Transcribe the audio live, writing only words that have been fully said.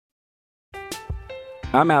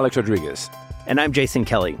I'm Alex Rodriguez. And I'm Jason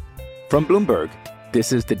Kelly. From Bloomberg,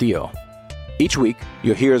 this is The Deal. Each week,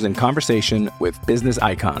 you'll hear us in conversation with business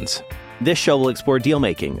icons. This show will explore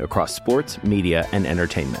deal-making across sports, media, and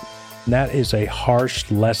entertainment. That is a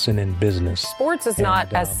harsh lesson in business. Sports is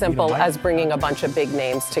not as simple as bringing a bunch of big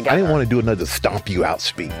names together. I didn't want to do another stomp you out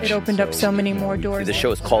speech. It opened up so many more doors. The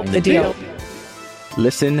show is called The Deal.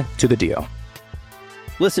 Listen to The Deal.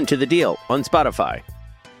 Listen to The Deal on Spotify.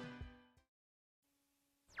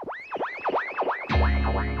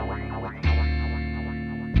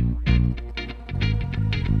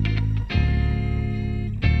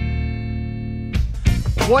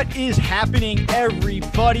 What is happening,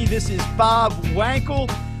 everybody? This is Bob Wankel,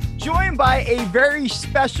 joined by a very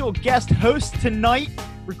special guest host tonight,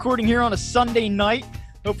 recording here on a Sunday night.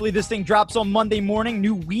 Hopefully this thing drops on Monday morning.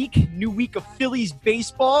 New week of Phillies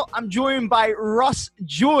baseball. I'm joined by Russ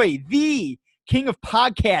Joy, the king of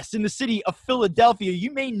podcasts in the city of Philadelphia.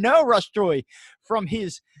 You may know Russ Joy from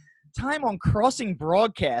his time on Crossing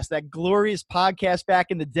Broadcast, that glorious podcast back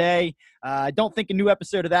in the day. I don't think a new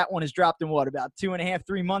episode of that one has dropped in about 2.5,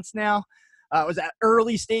 3 months now. It was at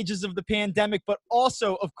early stages of the pandemic, but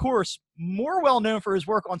also, of course, more well known for his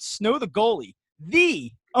work on Snow the Goalie,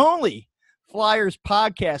 the only Flyers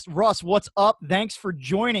podcast. Russ, what's up? Thanks for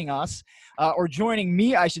joining us, or joining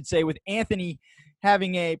me, I should say, with Anthony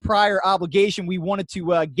having a prior obligation. We wanted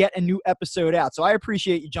to get a new episode out, so I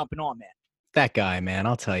appreciate you jumping on, man. That guy, man,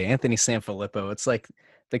 I'll tell you, Anthony Sanfilippo. It's like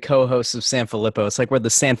the co-host of Sanfilippo. It's like we're the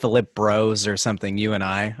Sanfilip bros or something, you and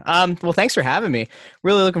I. Well, thanks for having me.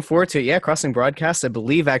 Really looking forward to it. Yeah, Crossing Broadcast, I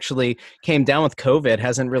believe, actually came down with COVID.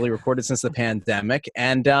 Hasn't really recorded since the pandemic.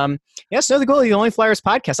 And Snow the Goalie, the only Flyers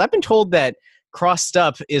podcast. I've been told that Crossed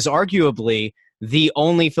Up is arguably the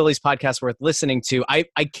only Phillies podcast worth listening to. I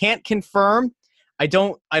can't confirm. I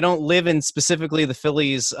don't live in specifically the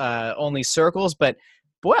Phillies only circles, but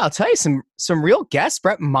boy, I'll tell you, some real guests.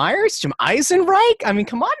 Brett Myers, Jim Eisenreich. I mean,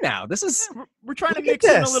 come on now. We're trying to mix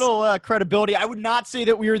in a little credibility. I would not say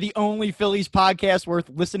that we are the only Phillies podcast worth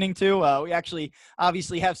listening to. We actually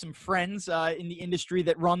obviously have some friends in the industry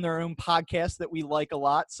that run their own podcasts that we like a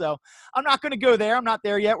lot. So I'm not going to go there. I'm not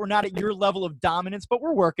there yet. We're not at your level of dominance, but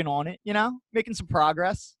we're working on it, making some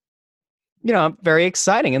progress. Very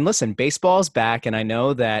exciting. And listen, baseball's back, and I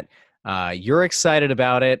know that you're excited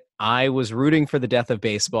about it. I was rooting for the death of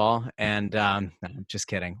baseball, and I'm just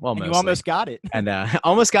kidding. Well, mostly. You almost got it. And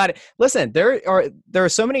almost got it. Listen, there are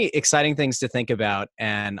so many exciting things to think about,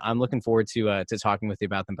 and I'm looking forward to talking with you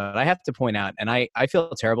about them. But I have to point out, and I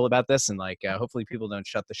feel terrible about this, and hopefully people don't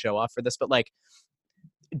shut the show off for this, but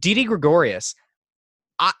Didi Gregorius,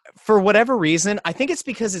 for whatever reason, I think it's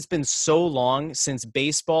because it's been so long since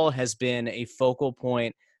baseball has been a focal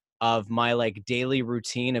point of my daily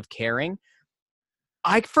routine of caring.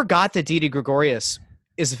 I forgot that Didi Gregorius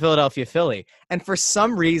is a Philadelphia Philly. And for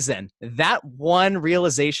some reason, that one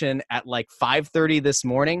realization at 5:30 this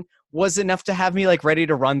morning was enough to have me ready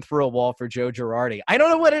to run through a wall for Joe Girardi. I don't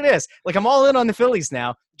know what it is. I'm all in on the Phillies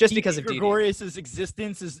now just because of Didi. Gregorius'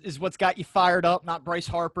 existence is what's got you fired up, not Bryce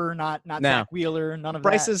Harper, not Zach Wheeler, none of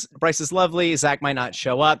that. Bryce is lovely. Zach might not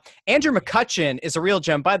show up. Andrew McCutchen is a real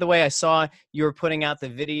gem. By the way, I saw you were putting out the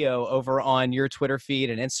video over on your Twitter feed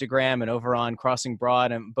and Instagram and over on Crossing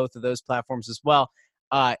Broad and both of those platforms as well.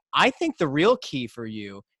 I think the real key for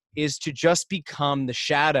you is to just become the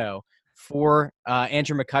shadow for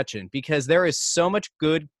Andrew McCutchen, because there is so much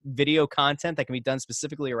good video content that can be done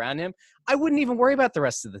specifically around him. I wouldn't even worry about the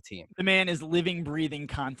rest of the team. The man is living, breathing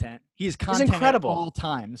content. He is content incredible at all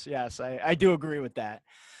times. Yes, I do agree with that.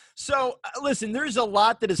 So, listen, there's a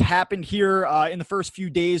lot that has happened here in the first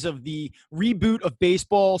few days of the reboot of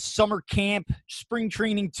baseball, summer camp, spring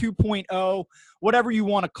training 2.0, whatever you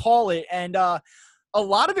want to call it. And a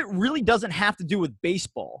lot of it really doesn't have to do with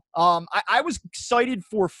baseball. I was excited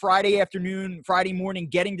for Friday morning,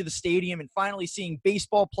 getting to the stadium and finally seeing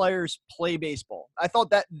baseball players play baseball. I thought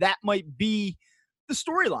that might be the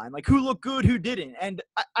storyline, who looked good, who didn't. And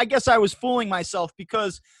I guess I was fooling myself,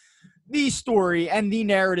 because the story and the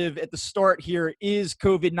narrative at the start here is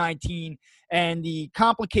COVID-19 and the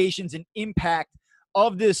complications and impact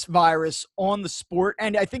of this virus on the sport.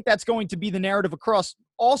 And I think that's going to be the narrative across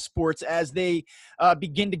all sports as they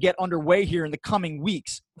begin to get underway here in the coming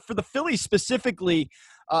weeks. For the Phillies specifically,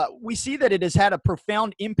 we see that it has had a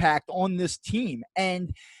profound impact on this team.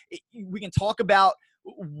 And we can talk about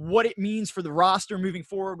what it means for the roster moving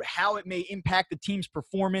forward, how it may impact the team's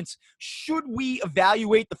performance. Should we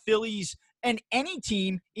evaluate the Phillies and any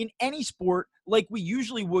team in any sport like we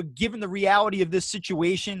usually would, given the reality of this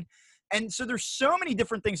situation? And so there's so many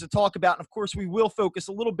different things to talk about. And of course, we will focus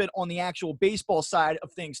a little bit on the actual baseball side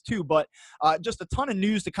of things too, but just a ton of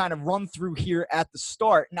news to kind of run through here at the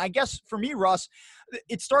start. And I guess for me, Russ,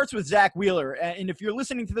 it starts with Zack Wheeler. And if you're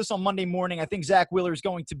listening to this on Monday morning, I think Zack Wheeler is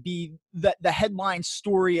going to be the headline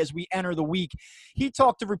story as we enter the week. He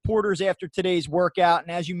talked to reporters after today's workout.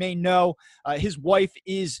 And as you may know, his wife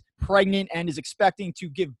is pregnant and is expecting to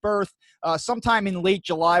give birth sometime in late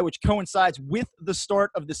July, which coincides with the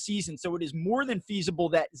start of the season. So it is more than feasible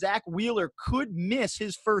that Zack Wheeler could miss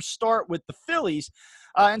his first start with the Phillies.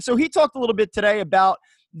 And so he talked a little bit today about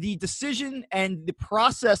the decision and the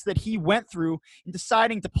process that he went through in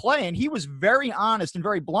deciding to play. And he was very honest and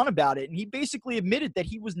very blunt about it. And he basically admitted that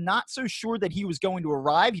he was not so sure that he was going to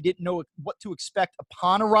arrive. He didn't know what to expect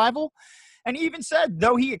upon arrival. And he even said,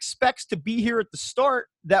 though he expects to be here at the start,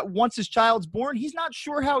 that once his child's born, he's not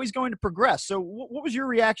sure how he's going to progress. So what was your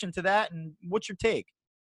reaction to that, and what's your take?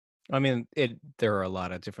 I mean, there are a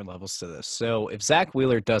lot of different levels to this. So if Zack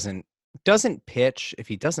Wheeler doesn't pitch, if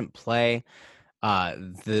he doesn't play,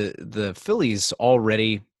 the Phillies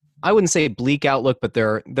already, I wouldn't say bleak outlook, but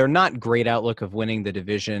they're not great outlook of winning the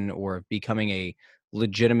division or becoming a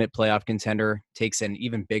legitimate playoff contender takes an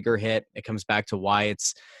even bigger hit. It comes back to why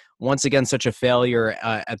it's once again such a failure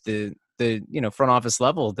at the front office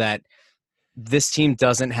level, that this team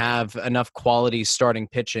doesn't have enough quality starting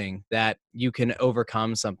pitching that you can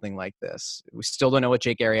overcome something like this. We still don't know what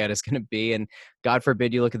Jake Arrieta is going to be, and God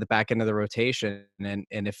forbid you look at the back end of the rotation, and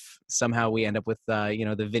if somehow we end up with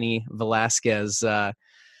the Vinny Velasquez.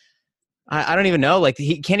 I don't even know. Like,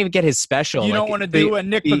 he can't even get his special. You don't want to do a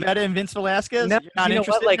Nick Pivetta and Vince Velasquez? No, you're not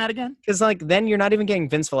interested in that again? Because, then you're not even getting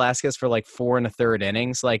Vince Velasquez for, 4 1/3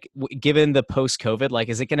 innings. Given the post-COVID,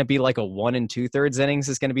 is it going to be, a 1 2/3 innings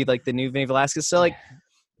is going to be, the new Vinny Velasquez? So,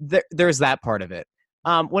 there's that part of it.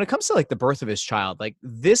 When it comes to, the birth of his child,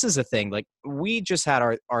 this is a thing. We just had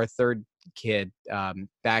our third kid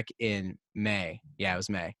back in May. Yeah, it was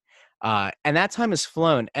May. And that time has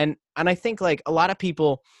flown. And I think, a lot of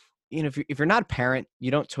people – if you're not a parent,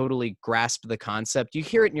 you don't totally grasp the concept. You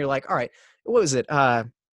hear it and you're like, all right, what was it?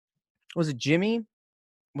 Was it Jimmy?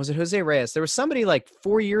 Was it Jose Reyes? There was somebody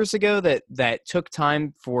 4 years ago that took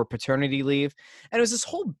time for paternity leave. And it was this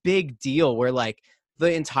whole big deal where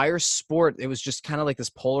the entire sport, it was just kind of this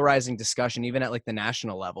polarizing discussion, even at the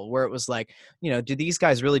national level, where it was do these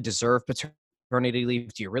guys really deserve paternity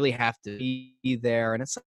leave? Do you really have to be there? And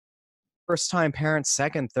it's first-time parents,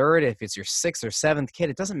 second, third, if it's your sixth or seventh kid,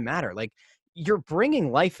 it doesn't matter. You're bringing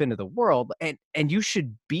life into the world, and you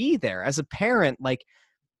should be there as a parent.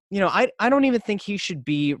 I don't even think he should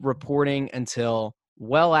be reporting until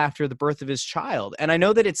well after the birth of his child. And I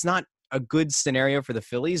know that it's not a good scenario for the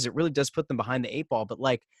Phillies. It really does put them behind the 8 ball, but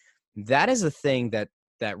that is a thing that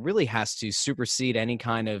really has to supersede any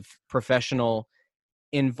kind of professional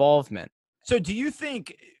involvement. So do you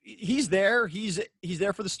think he's there? He's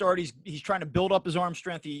there for the start. He's trying to build up his arm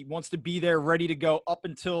strength. He wants to be there, ready to go up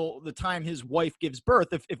until the time his wife gives birth,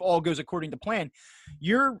 if all goes according to plan.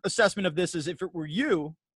 Your assessment of this is, if it were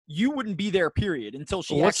you wouldn't be there, period, until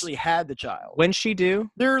she actually had the child. When she do?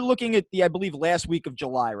 They're looking at I believe last week of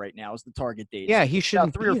July right now is the target date. Yeah, he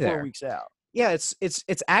shouldn't be 3 or 4 there. weeks out. Yeah,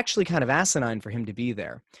 it's actually kind of asinine for him to be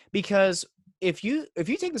there, because if you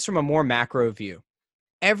take this from a more macro view,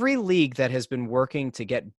 every league that has been working to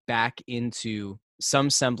get back into some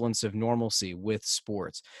semblance of normalcy with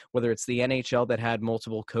sports, whether it's the NHL that had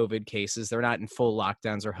multiple COVID cases, they're not in full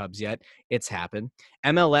lockdowns or hubs yet. It's happened.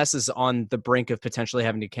 MLS is on the brink of potentially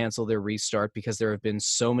having to cancel their restart because there have been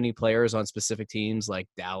so many players on specific teams, like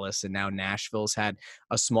Dallas, and now Nashville's had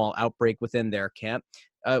a small outbreak within their camp.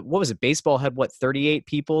 What was it? Baseball had 38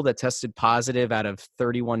 people that tested positive out of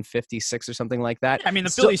 3156 or something like that. I mean,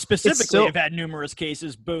 the Phillies specifically have had numerous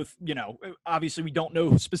cases, both, obviously we don't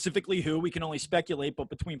know specifically who, we can only speculate, but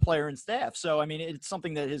between player and staff. So, I mean, it's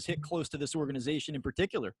something that has hit close to this organization in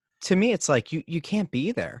particular. To me, it's you can't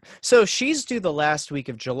be there. So she's due the last week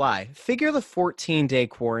of July. Figure the 14-day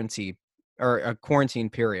quarantine or a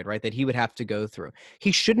quarantine period, right, that he would have to go through.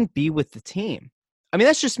 He shouldn't be with the team. I mean,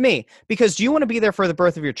 that's just me, because you want to be there for the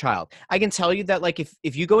birth of your child. I can tell you that,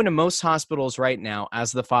 if you go into most hospitals right now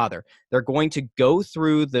as the father, they're going to go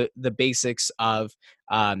through the basics of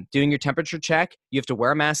doing your temperature check. You have to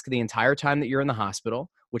wear a mask the entire time that you're in the hospital,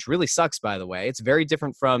 which really sucks, by the way. It's very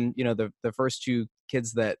different from, the first 2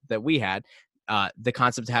 kids that we had. The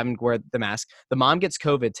concept of having to wear the mask. The mom gets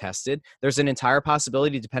COVID tested. There's an entire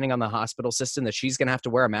possibility, depending on the hospital system, that she's going to have to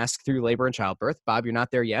wear a mask through labor and childbirth. Bob, you're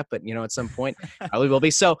not there yet, but at some point probably will be.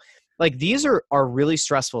 So Like these are really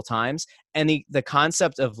stressful times. And the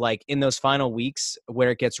concept of like in those final weeks where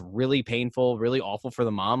it gets really painful, really awful for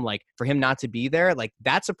the mom, like for him not to be there, like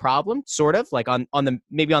that's a problem, sort of like on the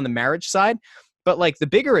maybe on the marriage side. But like the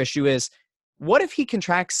bigger issue is, what if he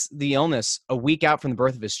contracts the illness a week out from the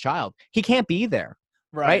birth of his child? He can't be there.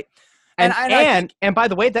 Right. And by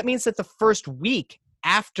the way, that means that the first week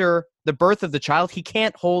after the birth of the child, he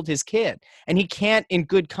can't hold his kid, and he can't in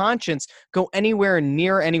good conscience go anywhere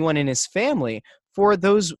near anyone in his family for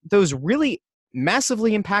those really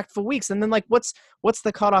massively impactful weeks. And then like, what's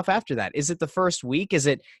the cutoff after that? Is it the first week? Is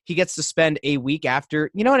it he gets to spend a week after?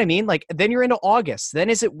 You know what I mean? Like then you're into August. Then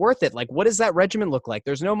is it worth it? Like, what does that regimen look like?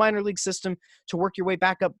 There's no minor league system to work your way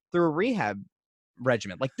back up through a rehab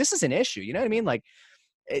regimen. Like this is an issue. You know what I mean? Like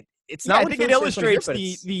it's not. I think it illustrates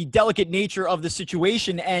the delicate nature of the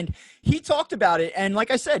situation. And he talked about it. And like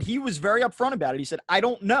I said, he was very upfront about it. He said, I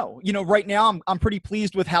don't know. You know, right now I'm pretty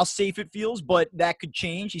pleased with how safe it feels, but that could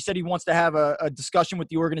change. He said he wants to have a discussion with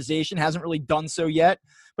the organization. Hasn't really done so yet.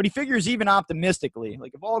 But he figures even optimistically,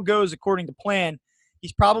 like if all goes according to plan,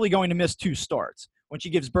 he's probably going to miss 2 starts. When she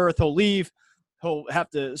gives birth, he'll leave. He'll have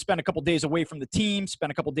to spend a couple days away from the team,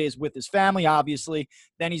 spend a couple days with his family, obviously.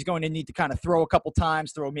 Then he's going to need to kind of throw a couple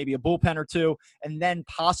times, throw maybe a bullpen or 2, and then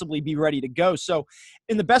possibly be ready to go. So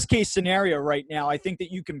in the best case scenario right now, I think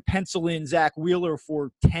that you can pencil in Zack Wheeler for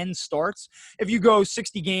 10 starts. If you go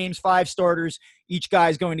 60 games, 5 starters, each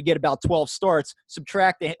guy's going to get about 12 starts.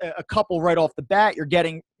 Subtract a couple right off the bat, you're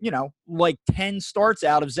getting, you know, like 10 starts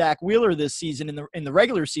out of Zack Wheeler this season, in the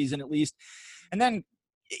regular season at least. And then,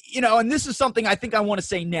 you know, and this is something I think I want to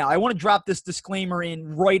say now. I want to drop this disclaimer in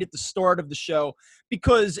right at the start of the show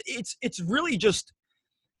because it's really just,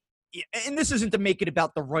 and this isn't to make it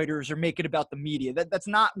about the writers or make it about the media. That's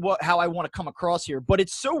not how I want to come across here. But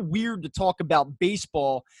it's so weird to talk about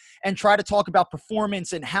baseball and try to talk about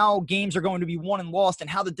performance and how games are going to be won and lost and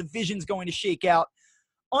how the division's going to shake out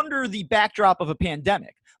under the backdrop of a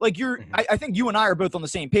pandemic. Like I think you and I are both on the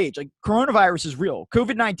same page. Like coronavirus is real.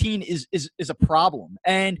 COVID-19 is a problem.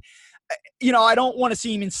 And, you know, I don't want to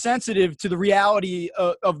seem insensitive to the reality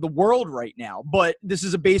of the world right now, but this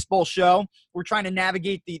is a baseball show. We're trying to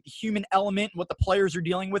navigate the human element, what the players are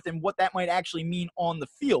dealing with, and what that might actually mean on the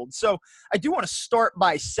field. So I do want to start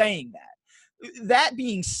by saying that. That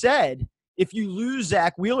being said, if you lose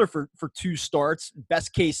Zack Wheeler for 2 starts,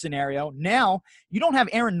 best case scenario, now you don't have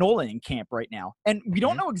Aaron Nola in camp right now. And we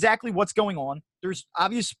don't know exactly what's going on. There's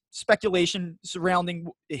obvious speculation surrounding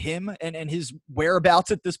him and his whereabouts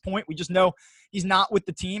at this point. We just know he's not with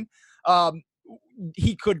the team.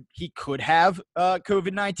 He could have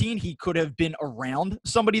COVID-19. He could have been around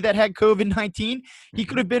somebody that had COVID-19. He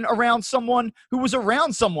could have been around someone who was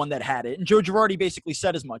around someone that had it. And Joe Girardi basically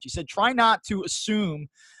said as much. He said, try not to assume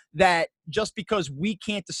that just because we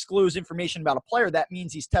can't disclose information about a player, that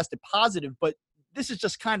means he's tested positive. But this is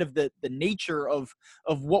just kind of the nature of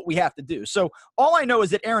what we have to do. So all I know is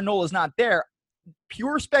that Aaron Nola is not there.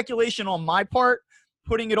 Pure speculation on my part,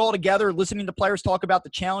 putting it all together, listening to players talk about the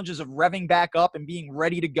challenges of revving back up and being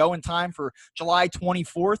ready to go in time for July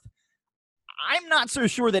 24th. I'm not so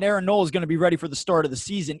sure that Aaron Nola is going to be ready for the start of the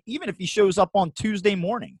season, even if he shows up on Tuesday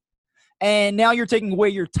morning. And now you're taking away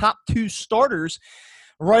your top 2 starters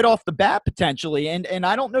right off the bat, potentially. And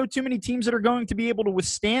I don't know too many teams that are going to be able to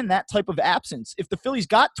withstand that type of absence. If the Phillies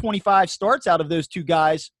got 25 starts out of those 2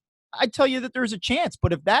 guys, I'd tell you that there's a chance.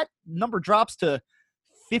 But if that number drops to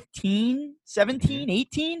 15, 17,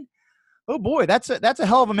 18, oh boy, that's a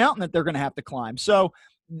hell of a mountain that they're going to have to climb. So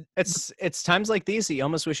it's times like these that you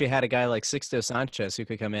almost wish you had a guy like Sixto Sanchez who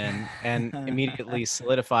could come in and immediately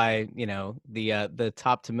solidify, you know, the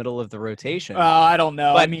top to middle of the rotation. I don't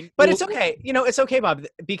know. But it's okay. You know, it's okay, Bob,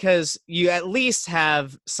 because you at least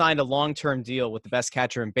have signed a long-term deal with the best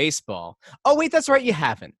catcher in baseball. Oh, wait, that's right. You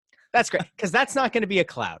haven't. That's great, because that's not going to be a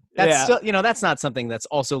cloud. That's still, you know, that's not something that's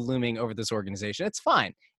also looming over this organization. It's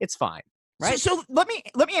fine. It's fine. Right. So let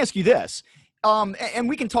me ask you this. And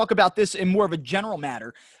we can talk about this in more of a general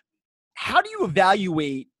matter. How do you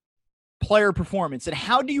evaluate player performance, and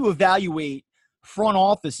how do you evaluate front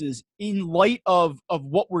offices in light of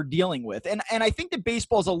what we're dealing with? And I think that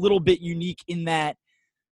baseball is a little bit unique in that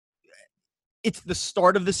it's the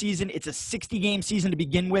start of the season. It's a 60-game season to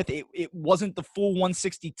begin with. It wasn't the full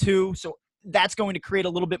 162, so that's going to create a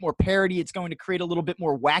little bit more parity. It's going to create a little bit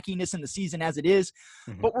more wackiness in the season as it is.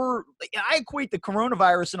 Mm-hmm. But I equate the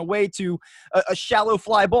coronavirus in a way to a shallow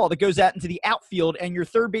fly ball that goes out into the outfield, and your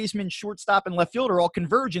third baseman, shortstop, and left fielder all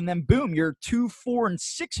converge, and then boom, your 2, 4, and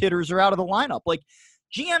 6 hitters are out of the lineup. Like,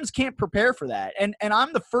 GMs can't prepare for that. And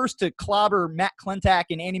I'm the first to clobber Matt Klentak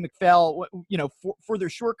and Andy McPhail, for their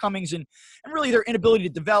shortcomings and really their inability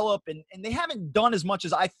to develop. And they haven't done as much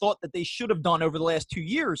as I thought that they should have done over the last 2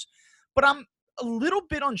 years. But I'm a little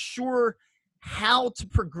bit unsure how to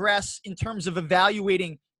progress in terms of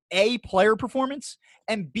evaluating A, player performance,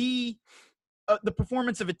 and B, the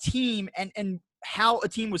performance of a team and how a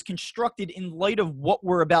team was constructed in light of what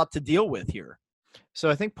we're about to deal with here. So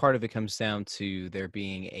I think part of it comes down to there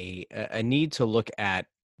being a need to look at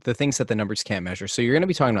the things that the numbers can't measure. So you're going to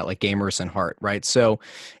be talking about like gamers and heart, right? So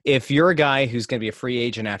if you're a guy who's going to be a free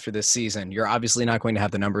agent after this season, you're obviously not going to have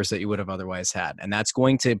the numbers that you would have otherwise had. And that's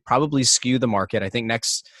going to probably skew the market. I think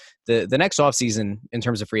the next offseason in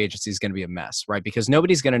terms of free agency is going to be a mess, right? Because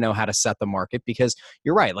nobody's going to know how to set the market, because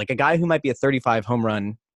you're right. Like a guy who might be a 35 home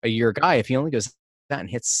run a year guy, if he only goes that and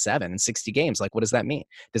hits 7 in 60 games, like what does that mean?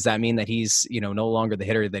 Does that mean that he's no longer the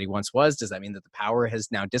hitter that he once was? Does that mean that the power has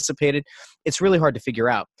now dissipated? It's really hard to figure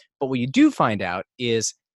out. But what you do find out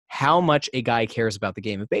is how much a guy cares about the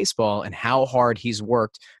game of baseball and how hard he's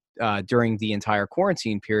worked during the entire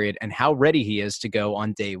quarantine period and how ready he is to go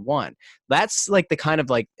on day one. That's like the kind of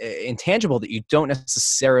like intangible that you don't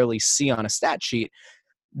necessarily see on a stat sheet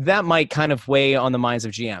that might kind of weigh on the minds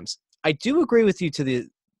of GMs. I do agree with you to the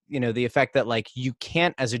effect that like you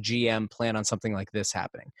can't as a GM plan on something like this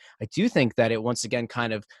happening. I do think that it once again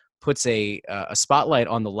kind of puts a spotlight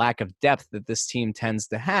on the lack of depth that this team tends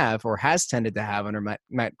to have or has tended to have under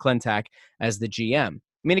Matt Klentak as the GM.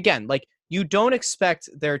 I mean, again, like you don't expect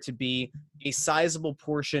there to be a sizable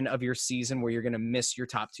portion of your season where you're going to miss your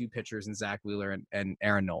top 2 pitchers in Zach Wheeler and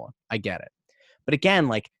Aaron Nola. I get it. But again,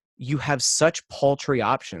 like you have such paltry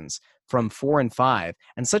options from 4 and 5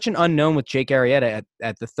 and such an unknown with Jake Arrieta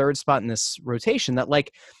at the 3rd spot in this rotation that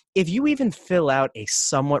like, if you even fill out a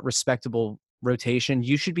somewhat respectable rotation,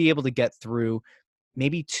 you should be able to get through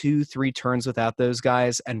maybe 2-3 turns without those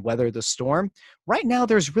guys and weather the storm. Right now,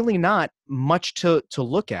 there's really not much to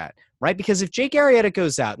look at, right? Because if Jake Arrieta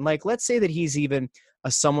goes out and like, let's say that he's even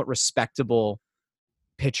a somewhat respectable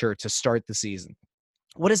pitcher to start the season,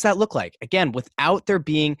 what does that look like? Again, without there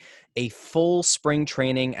being a full spring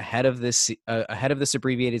training ahead of this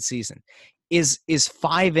abbreviated season, is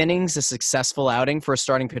 5 innings a successful outing for a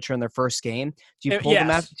starting pitcher in their first game? Do you pull them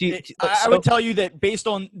out? I would tell you that based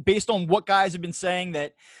on what guys have been saying,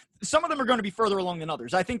 that some of them are going to be further along than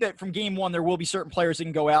others. I think that from game 1, there will be certain players that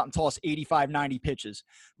can go out and toss 85, 90 pitches.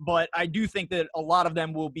 But I do think that a lot of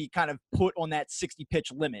them will be kind of put on that 60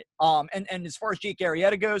 pitch limit. And as far as Jake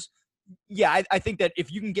Arrieta goes, yeah, I think that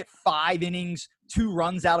if you can get 5 innings, 2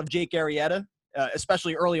 runs out of Jake Arrieta,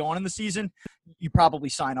 especially early on in the season, you probably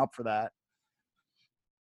sign up for that.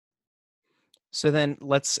 So then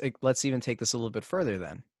let's even take this a little bit further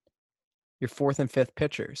then. Your 4th and 5th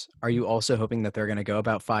pitchers, are you also hoping that they're going to go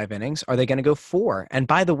about 5 innings? Are they going to go 4? And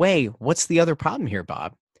by the way, what's the other problem here,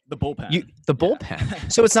 Bob? The bullpen. The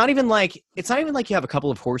bullpen. So it's not even like you have a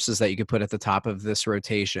couple of horses that you could put at the top of this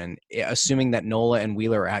rotation, assuming that Nola and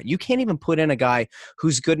Wheeler are out. You can't even put in a guy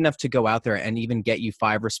who's good enough to go out there and even get you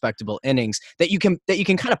 5 respectable innings that you can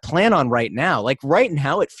kind of plan on right now. Like right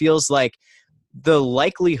now, it feels like the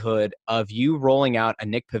likelihood of you rolling out a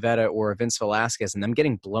Nick Pivetta or a Vince Velasquez and them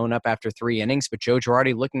getting blown up after 3 innings, but Joe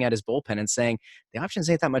Girardi looking at his bullpen and saying, the options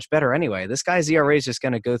ain't that much better anyway. This guy's ERA is just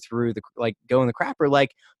going to go in the crapper.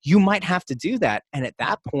 Like, you might have to do that. And at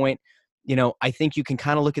that point, I think you can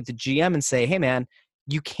kind of look at the GM and say, hey, man,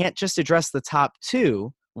 you can't just address the top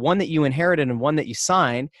 2, one that you inherited and one that you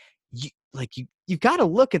signed. You've got to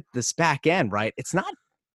look at this back end, right? It's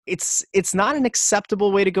not an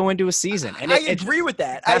acceptable way to go into a season. And I agree with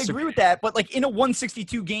that. But like in a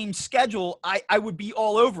 162 game schedule, I would be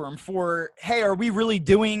all over him for, hey, are we really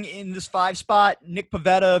doing in this 5 spot Nick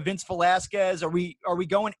Pivetta, Vince Velasquez? Are we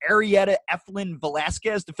going Arrieta, Eflin,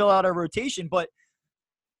 Velasquez to fill out our rotation? But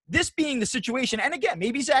this being the situation, and again,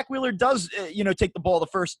 maybe Zach Wheeler does, take the ball the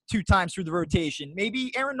first 2 times through the rotation.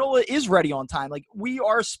 Maybe Aaron Nola is ready on time. Like, we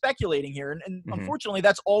are speculating here, and unfortunately,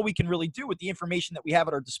 that's all we can really do with the information that we have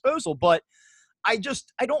at our disposal. But I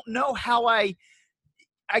don't know how I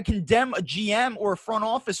condemn a GM or a front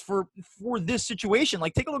office for this situation.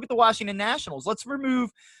 Like, take a look at the Washington Nationals. Let's remove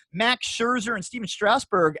Max Scherzer and Steven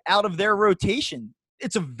Strasburg out of their rotation.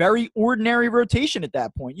 It's a very ordinary rotation at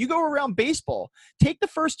that point. You go around baseball, take the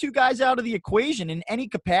first 2 guys out of the equation in any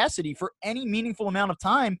capacity for any meaningful amount of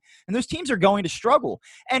time, and those teams are going to struggle.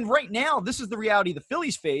 And right now, this is the reality the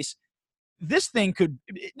Phillies face. This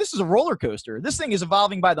is a roller coaster. This thing is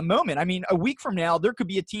evolving by the moment. I mean, a week from now, there could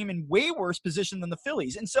be a team in way worse position than the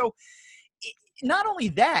Phillies. And so not only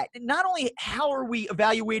that, not only how are we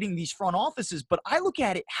evaluating these front offices, but I look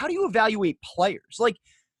at it, how do you evaluate players? Like,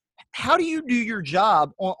 how do you do your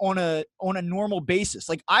job on a normal basis?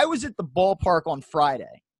 Like, I was at the ballpark on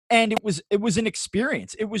Friday, and it was an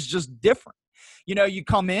experience. It was just different. You know, you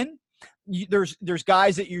come in, there's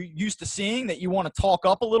guys that you're used to seeing that you want to talk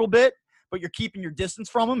up a little bit, but you're keeping your distance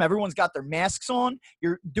from them. Everyone's got their masks on.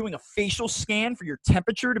 You're doing a facial scan for your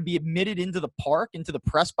temperature to be admitted into the park, into the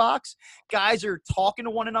press box. Guys are talking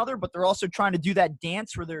to one another, but they're also trying to do that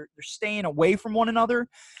dance where they're staying away from one another.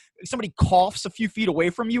 Somebody coughs a few feet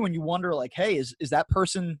away from you, and you wonder, like, hey, is that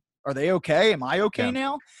person, are they okay? Am I okay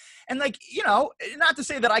now? And, like, you know, not to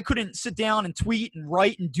say that I couldn't sit down and tweet and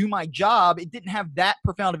write and do my job. It didn't have that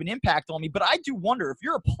profound of an impact on me. But I do wonder, if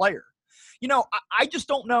you're a player, you know, I just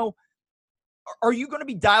don't know, are you going to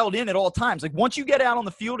be dialed in at all times? Like, once you get out on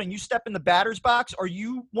the field and you step in the batter's box, are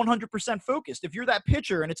you 100% focused? If you're that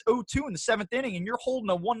pitcher and it's 0-2 in the 7th inning and you're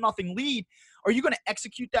holding a 1-0 lead, are you going to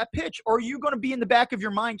execute that pitch? Or are you going to be in the back of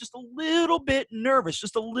your mind just a little bit nervous,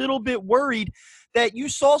 just a little bit worried that you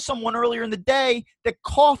saw someone earlier in the day that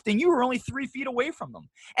coughed and you were only 3 feet away from them?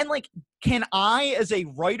 And, like, can I, as a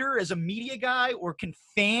writer, as a media guy, or can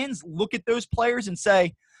fans look at those players and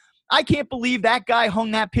say, I can't believe that guy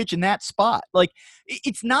hung that pitch in that spot? Like,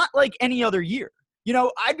 it's not like any other year. You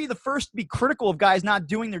know, I'd be the first to be critical of guys not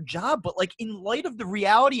doing their job, but, like, in light of the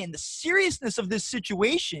reality and the seriousness of this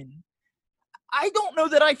situation, I don't know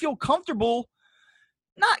that I feel comfortable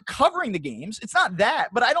not covering the games. It's not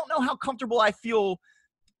that, but I don't know how comfortable I feel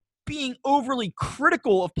being overly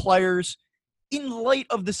critical of players in light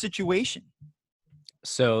of the situation.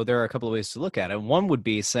 So there are a couple of ways to look at it. One would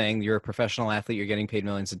be saying you're a professional athlete, you're getting paid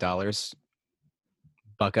millions of dollars,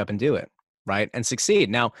 buck up and do it, right? And succeed.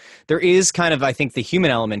 Now, there is kind of, I think, the human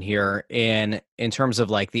element here in terms of,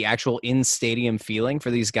 like, the actual in-stadium feeling for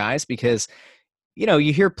these guys, because, you know,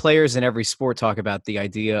 you hear players in every sport talk about the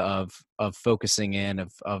idea of focusing in,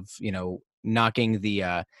 of you know, knocking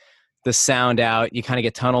the sound out. You kind of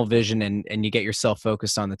get tunnel vision and you get yourself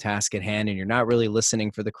focused on the task at hand, and you're not really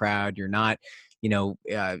listening for the crowd. You're not, you know,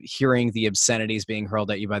 hearing the obscenities being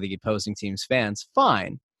hurled at you by the opposing team's fans.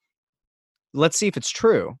 Fine. Let's see if it's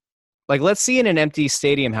true. Like, let's see in an empty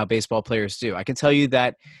stadium how baseball players do. I can tell you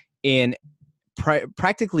that in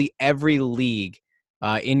practically every league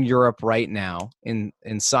in Europe right now, in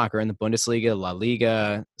soccer, in the Bundesliga, La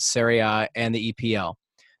Liga, Serie A, and the EPL,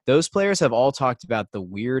 those players have all talked about the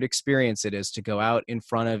weird experience it is to go out in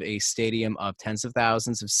front of a stadium of tens of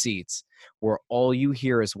thousands of seats where all you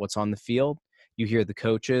hear is what's on the field. You hear the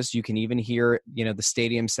coaches. You can even hear, you know, the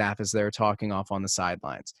stadium staff as they're talking off on the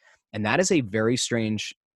sidelines. And that is a very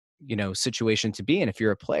strange, you know, situation to be in if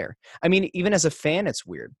you're a player. I mean, even as a fan, it's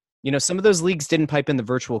weird. You know, some of those leagues didn't pipe in the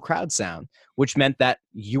virtual crowd sound, which meant that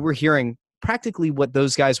you were hearing practically what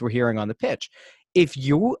those guys were hearing on the pitch. If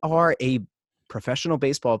you are a professional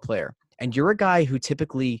baseball player and you're a guy who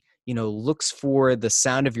typically, you know, looks for the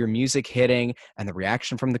sound of your music hitting and the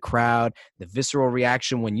reaction from the crowd, the visceral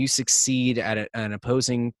reaction when you succeed at an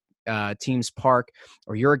opposing team's park,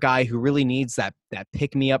 or you're a guy who really needs that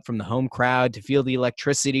pick me up from the home crowd to feel the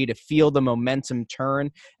electricity, to feel the momentum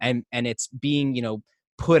turn, and it's being, you know,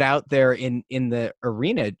 put out there in the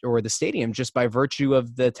arena or the stadium just by virtue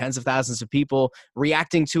of the tens of thousands of people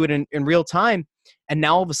reacting to it in real time. And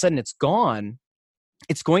now all of a sudden it's gone.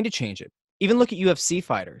 It's going to change it. Even look at UFC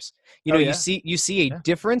fighters. You know, you see a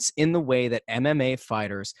difference in the way that MMA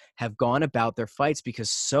fighters have gone about their fights, because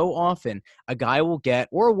so often a guy will get,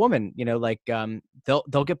 or a woman, you know, like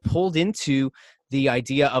they'll get pulled into the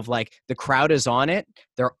idea of, like, the crowd is on it,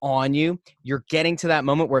 they're on you, you're getting to that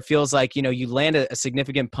moment where it feels like, you know, you land a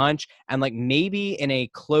significant punch, and, like, maybe in a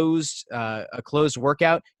closed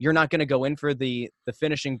workout, you're not going to go in for the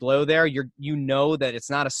finishing blow there. You know that it's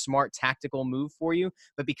not a smart tactical move for you,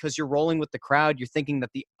 but because you're rolling with the crowd, you're thinking that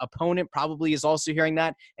the opponent probably is also hearing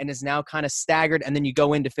that and is now kind of staggered, and then you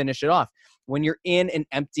go in to finish it off. When you're in an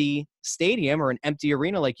empty stadium or an empty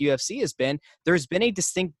arena like UFC has been, there's been a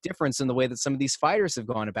distinct difference in the way that some of these fighters have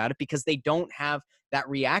gone about it, because they don't have that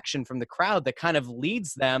reaction from the crowd that kind of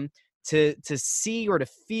leads them to see or to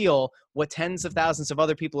feel what tens of thousands of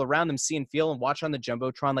other people around them see and feel and watch on the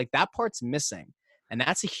Jumbotron. Like, that part's missing. And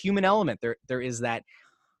that's a human element. There is that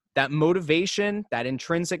motivation, that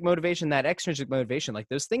intrinsic motivation, that extrinsic motivation. Like,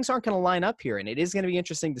 those things aren't going to line up here. And it is going to be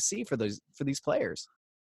interesting to see for these players.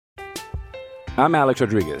 I'm Alex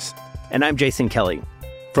Rodriguez. And I'm Jason Kelly.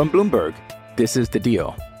 From Bloomberg, this is The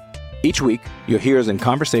Deal. Each week, you'll hear us in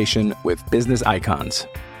conversation with business icons.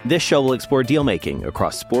 This show will explore deal-making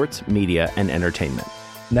across sports, media, and entertainment.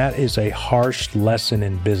 That is a harsh lesson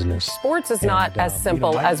in business. Sports is not as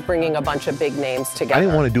simple as bringing a bunch of big names together. I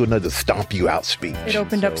didn't want to do another stomp you out speech. It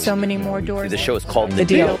opened up so many more doors. The show is called The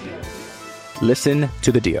Deal. Listen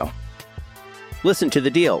to the deal. Listen to The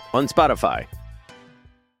Deal on Spotify.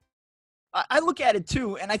 I look at it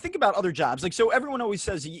too, and I think about other jobs. Like, so everyone always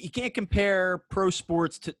says you can't compare pro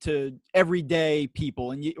sports to everyday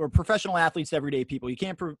people, or professional athletes to everyday people. You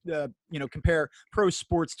can't, compare pro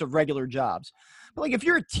sports to regular jobs. But like, if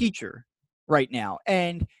you're a teacher right now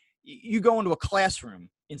and you go into a classroom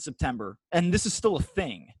in September, and this is still a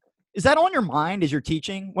thing, is that on your mind as you're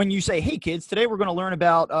teaching when you say, hey kids, today we're going to learn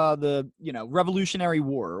about the Revolutionary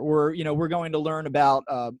War, or we're going to learn about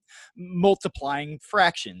multiplying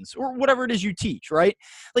fractions, or whatever it is you teach, right?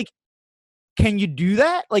 Like, can you do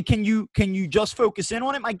that? Like, can you just focus in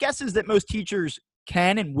on it? My guess is that most teachers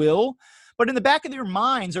can and will. But in the back of their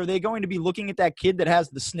minds, are they going to be looking at that kid that has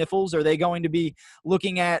the sniffles? Are they going to be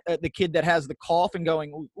looking at the kid that has the cough and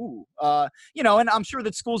going, ooh, and I'm sure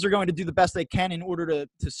that schools are going to do the best they can in order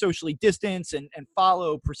to socially distance and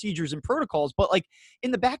follow procedures and protocols. But like, in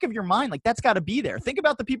the back of your mind, like, that's got to be there. Think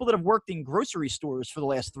about the people that have worked in grocery stores for the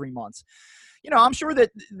last 3 months. I'm sure that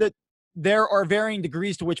there are varying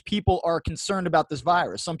degrees to which people are concerned about this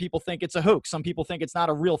virus. Some people think it's a hoax. Some people think it's not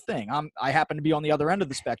a real thing. I happen to be on the other end of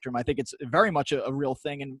the spectrum. I think it's very much a real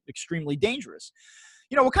thing and extremely dangerous.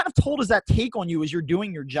 What kind of toll does that take on you as you're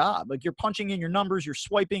doing your job? Like, you're punching in your numbers, you're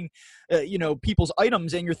swiping, people's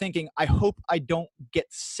items, and you're thinking, I hope I don't get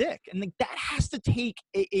sick. And like, that has to take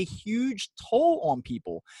a huge toll on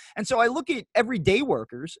people. And so I look at everyday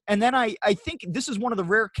workers, and then I think this is one of the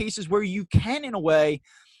rare cases where you can, in a way,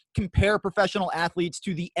 compare professional athletes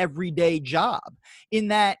to the everyday job, in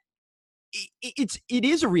that it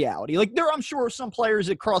is a reality. Like, I'm sure some players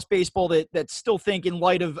across baseball that still think, in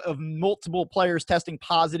light of multiple players testing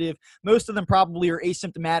positive, most of them probably are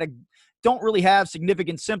asymptomatic, don't really have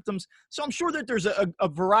significant symptoms. So I'm sure that there's a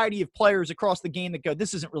variety of players across the game that go,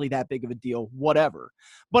 this isn't really that big of a deal, whatever.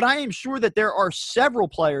 But I am sure that there are several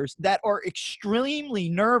players that are extremely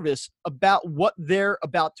nervous about what they're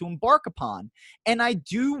about to embark upon. And I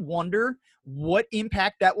do wonder what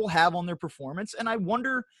impact that will have on their performance. And I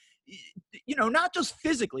wonder, not just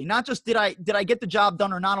physically, not just did I get the job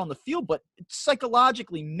done or not on the field, but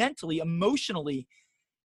psychologically, mentally, emotionally,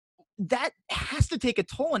 that has to take a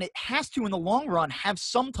toll, and it has to, in the long run, have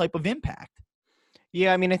some type of impact.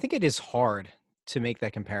 Yeah, I mean, I think it is hard to make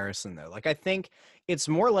that comparison, though. Like, I think it's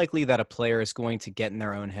more likely that a player is going to get in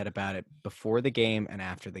their own head about it before the game and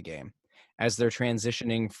after the game, as they're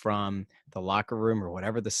transitioning from the locker room or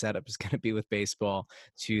whatever the setup is going to be with baseball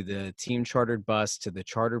to the team chartered bus, to the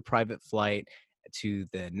chartered private flight, to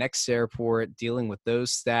the next airport, dealing with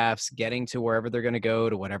those staffs, getting to wherever they're going to go,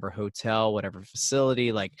 to whatever hotel, whatever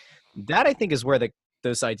facility. Like, that, I think, is where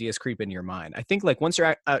those ideas creep into your mind. I think, like, once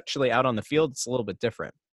you're actually out on the field, it's a little bit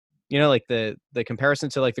different. Like the comparison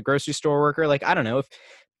to, like, the grocery store worker. Like, I don't know,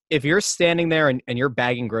 if you're standing there and you're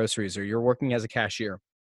bagging groceries, or you're working as a cashier,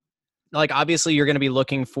 like, obviously you're going to be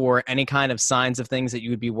looking for any kind of signs of things that you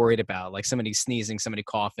would be worried about, like somebody sneezing, somebody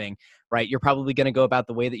coughing, right? You're probably going to go about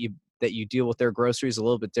the way that you deal with their groceries a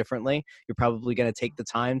little bit differently. You're probably going to take the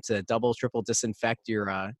time to double, triple disinfect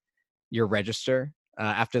your register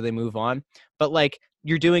after they move on. But, like,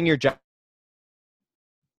 you're doing your job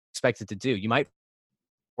expected to do. You might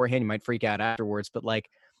beforehand, you might freak out afterwards, but, like,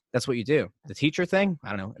 that's what you do. The teacher thing, I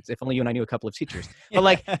don't know. If only you and I knew a couple of teachers. But,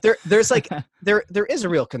 like, there is a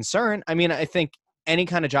real concern. I mean, I think any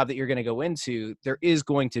kind of job that you're going to go into, there is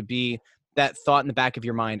going to be that thought in the back of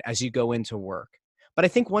your mind as you go into work. But I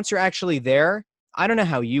think once you're actually there, I don't know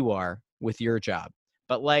how you are with your job,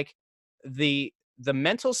 but, like, the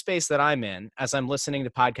mental space that I'm in as I'm listening to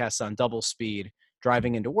podcasts on double speed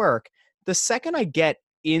driving into work, the second I get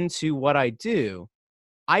into what I do,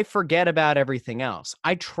 I forget about everything else.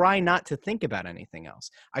 I try not to think about anything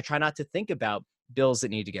else. I try not to think about bills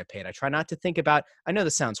that need to get paid. I try not to think about, I know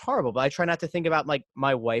this sounds horrible, but I try not to think about, like,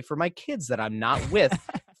 my wife or my kids that I'm not with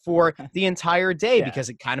for the entire day, because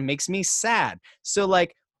it kind of makes me sad. So,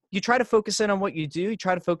 like, you try to focus in on what you do. You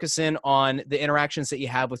try to focus in on the interactions that you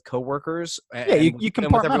have with coworkers. You can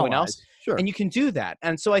with everyone else. Sure. And you can do that.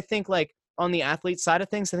 And so I think, like, on the athlete side of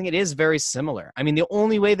things, I think it is very similar. I mean, the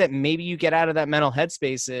only way that maybe you get out of that mental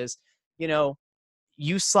headspace is,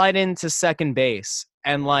 you slide into second base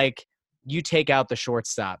and, like, you take out the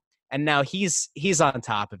shortstop, and now he's on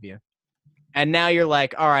top of you. And now you're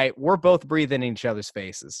like, all right, we're both breathing in each other's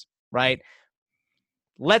faces, right?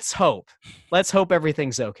 Let's hope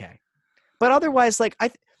everything's okay. But otherwise, like,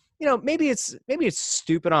 maybe it's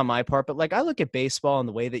stupid on my part, but, like, I look at baseball and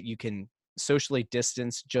the way that you can socially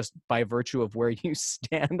distanced just by virtue of where you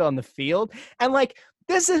stand on the field. And like,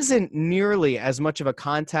 this isn't nearly as much of a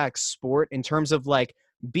contact sport in terms of like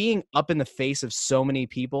being up in the face of so many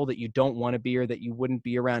people that you don't want to be or that you wouldn't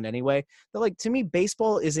be around anyway. But like, to me,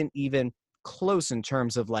 baseball isn't even close in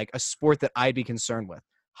terms of like a sport that I'd be concerned with.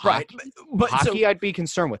 Right. But hockey, I'd be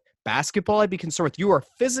concerned with. Basketball, I'd be concerned with. You are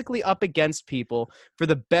physically up against people for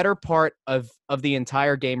the better part of the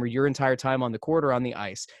entire game or your entire time on the court or on the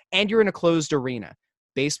ice. And you're in a closed arena.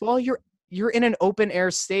 Baseball, you're in an open air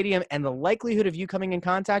stadium, and the likelihood of you coming in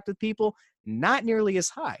contact with people, not nearly as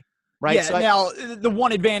high. Right. Yeah. So Now, the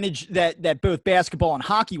one advantage that both basketball and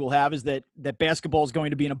hockey will have is that basketball is going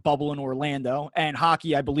to be in a bubble in Orlando, and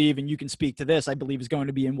hockey, I believe, and you can speak to this, I believe, is going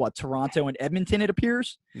to be in Toronto and Edmonton, it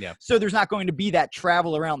appears. Yeah. So there's not going to be that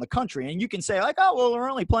travel around the country, and you can say like, oh, well, we're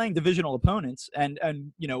only playing divisional opponents, and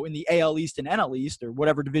you know, in the AL East and NL East or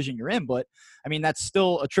whatever division you're in, but I mean that's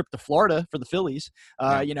still a trip to Florida for the Phillies.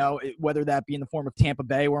 You know, whether that be in the form of Tampa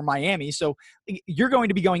Bay or Miami. So you're going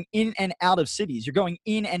to be going in and out of cities. You're going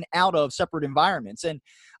in and out of separate environments. And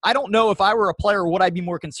I don't know if I were a player, what I'd be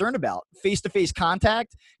more concerned about, face-to-face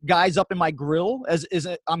contact, guys up in my grill as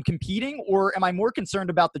I'm competing, or am I more concerned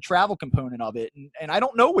about the travel component of it? And I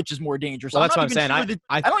don't know which is more dangerous. Well, that's what I'm saying. I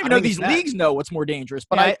don't even know these leagues know what's more dangerous,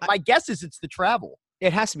 but my guess is it's the travel.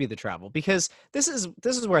 It has to be the travel, because this is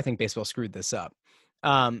where I think baseball screwed this up.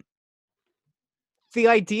 The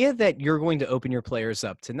idea that you're going to open your players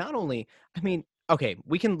up to not only, I mean, okay,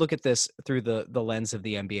 we can look at this through the lens of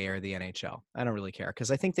the NBA or the NHL. I don't really care,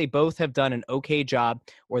 because I think they both have done an okay job,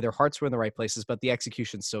 or their hearts were in the right places, but the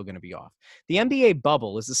execution's still going to be off. The NBA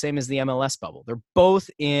bubble is the same as the MLS bubble. They're both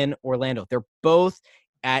in Orlando. They're both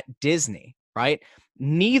at Disney, right?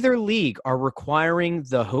 Neither league are requiring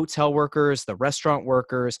the hotel workers, the restaurant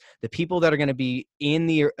workers, the people that are going to be in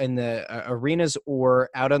the arenas or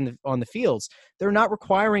out on the fields. They're not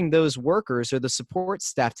requiring those workers or the support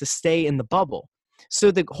staff to stay in the bubble.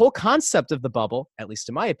 So the whole concept of the bubble, at least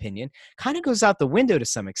in my opinion, kind of goes out the window to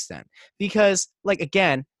some extent, because, like,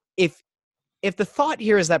 again, if the thought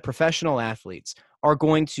here is that professional athletes are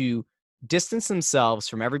going to distance themselves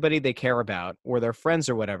from everybody they care about or their friends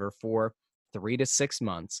or whatever for 3 to 6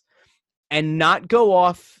 months and not go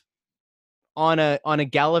off on a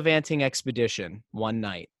gallivanting expedition one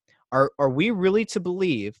night, are we really to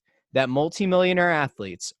believe that multimillionaire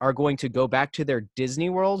athletes are going to go back to their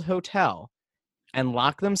Disney World hotel and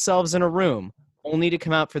lock themselves in a room only to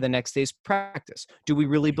come out for the next day's practice? Do we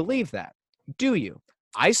really believe that? Do you?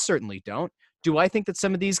 I certainly don't. Do I think that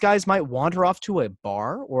some of these guys might wander off to a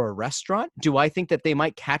bar or a restaurant? Do I think that they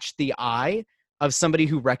might catch the eye of somebody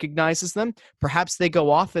who recognizes them? Perhaps they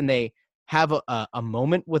go off and they have a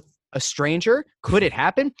moment with a stranger. Could it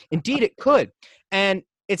happen? Indeed, it could. And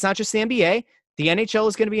it's not just the NBA. The NHL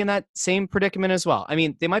is going to be in that same predicament as well. I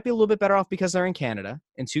mean, they might be a little bit better off because they're in Canada,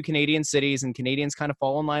 in 2 Canadian cities, and Canadians kind of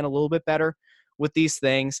fall in line a little bit better with these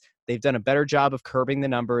things. They've done a better job of curbing the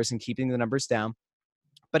numbers and keeping the numbers down.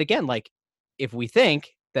 But again, like, if we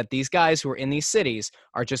think that these guys who are in these cities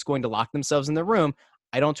are just going to lock themselves in the room,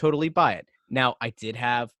 I don't totally buy it. Now, I did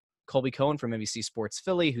have Colby Cohen from NBC Sports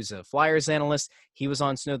Philly, who's a Flyers analyst. He was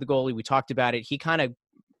on Snow the Goalie. We talked about it. He kind of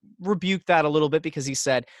rebuked that a little bit because he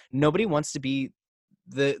said nobody wants to be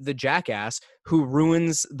the jackass who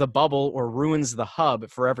ruins the bubble or ruins the hub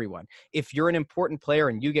for everyone. If you're an important player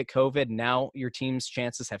and you get COVID, now your team's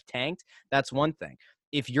chances have tanked. That's one thing.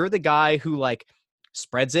 If you're the guy who like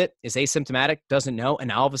spreads it, is asymptomatic, doesn't know,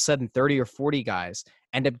 and all of a sudden 30 or 40 guys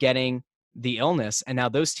end up getting the illness, and now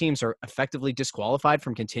those teams are effectively disqualified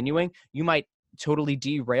from continuing, you might totally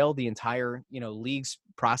derail the entire, league's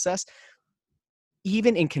process.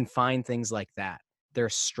 Even in confined things like that,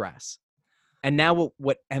 there's stress. And now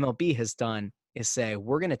what MLB has done is say,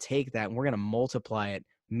 we're going to take that and we're going to multiply it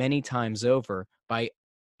many times over by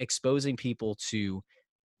exposing people to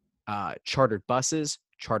chartered buses,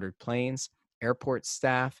 chartered planes, airport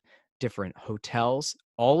staff, different hotels,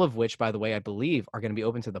 all of which, by the way, I believe are going to be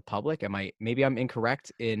open to the public. Maybe I'm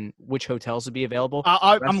incorrect in which hotels would be available.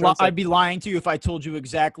 I'd be lying to you if I told you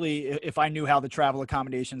exactly if I knew how the travel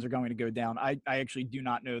accommodations are going to go down. I actually do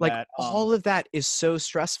not know that. All of that is so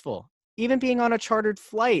stressful. Even being on a chartered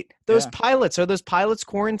flight, those pilots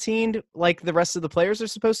quarantined like the rest of the players are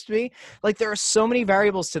supposed to be? Like, there are so many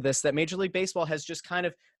variables to this that Major League Baseball has just kind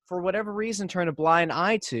of, for whatever reason, turned a blind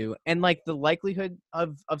eye to. And like the likelihood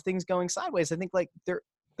of things going sideways, I think like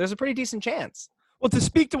there's a pretty decent chance. Well, to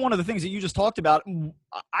speak to one of the things that you just talked about,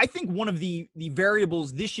 I think one of the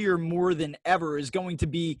variables this year more than ever is going to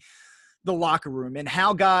be the locker room and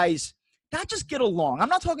how guys not just get along. I'm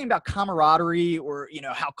not talking about camaraderie or,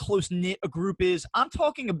 how close-knit a group is. I'm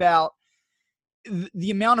talking about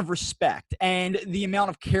the amount of respect and the amount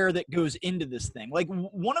of care that goes into this thing. Like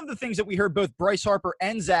one of the things that we heard both Bryce Harper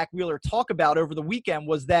and Zach Wheeler talk about over the weekend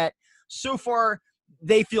was that so far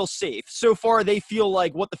they feel safe. So far they feel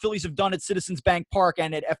like what the Phillies have done at Citizens Bank Park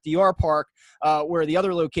and at FDR Park, where the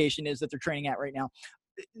other location is that they're training at right now,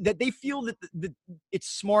 that they feel that it's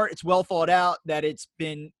smart, it's well thought out, that it's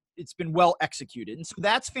been well executed. And so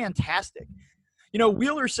that's fantastic. You know,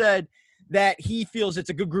 Wheeler said that he feels it's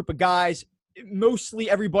a good group of guys. Mostly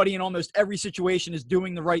everybody in almost every situation is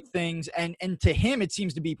doing the right things. And to him, it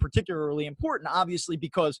seems to be particularly important, obviously,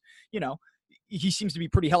 because, you know, he seems to be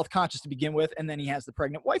pretty health conscious to begin with. And then he has the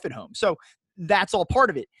pregnant wife at home. So that's all part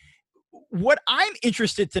of it. What I'm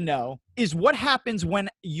interested to know is what happens when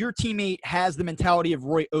your teammate has the mentality of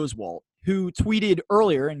Roy Oswalt, who tweeted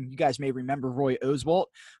earlier, and you guys may remember Roy Oswalt,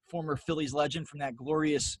 former Phillies legend from that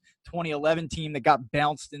glorious 2011 team that got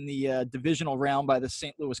bounced in the divisional round by the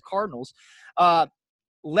St. Louis Cardinals.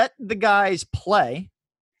 Let the guys play.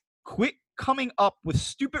 Quit coming up with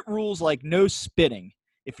stupid rules like no spitting.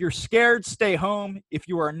 If you're scared, stay home. If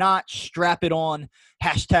you are not, strap it on.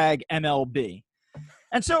 #MLB.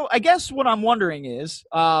 And so I guess what I'm wondering is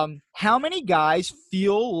how many guys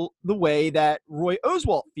feel the way that Roy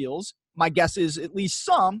Oswalt feels? My guess is at least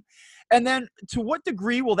some. And then to what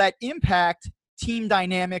degree will that impact team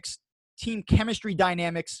dynamics, team chemistry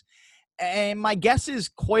dynamics? And my guess is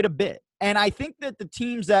quite a bit. And I think that the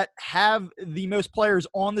teams that have the most players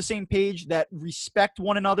on the same page, that respect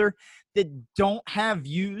one another, that don't have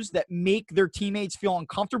views that make their teammates feel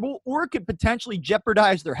uncomfortable or could potentially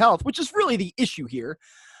jeopardize their health, which is really the issue here.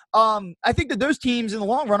 I think that those teams in the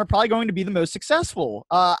long run are probably going to be the most successful.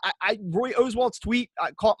 Roy Oswalt's tweet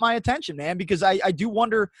caught my attention, man, because I do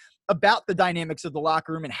wonder about the dynamics of the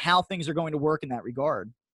locker room and how things are going to work in that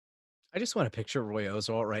regard. I just want to picture Roy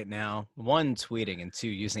Oswalt right now, 1, tweeting, and 2,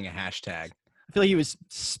 using a hashtag. I feel like he was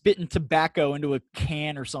spitting tobacco into a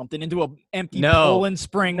can or something, into an empty Poland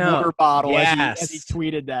Spring water bottle as he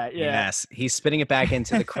tweeted that. Yeah. Yes, he's spitting it back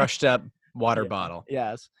into the crushed up water bottle.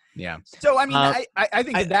 Yes. Yeah. So, I mean, I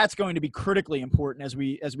think that's going to be critically important as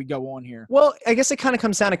we go on here. Well, I guess it kind of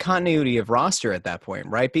comes down to continuity of roster at that point,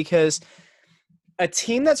 right? Because a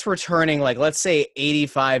team that's returning, like, let's say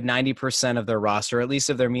 85, 90% of their roster, at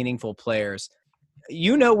least of their meaningful players,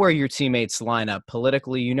 you know where your teammates line up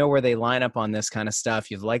politically. You know where they line up on this kind of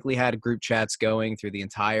stuff. You've likely had group chats going through the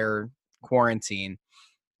entire quarantine.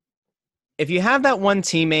 If you have that one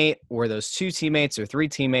teammate or those 2 teammates or 3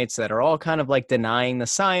 teammates that are all kind of like denying the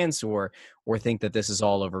science or think that this is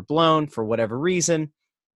all overblown for whatever reason,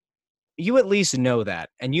 you at least know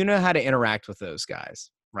that, and you know how to interact with those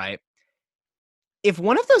guys, right? If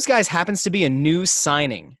one of those guys happens to be a new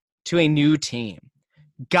signing to a new team,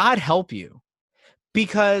 God help you,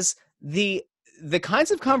 because the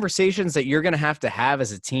kinds of conversations that you're going to have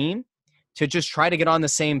as a team to just try to get on the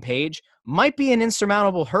same page might be an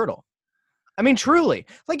insurmountable hurdle. I mean, truly,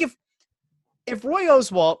 like if Roy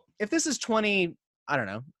Oswalt, if this is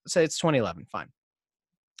say it's 2011, fine.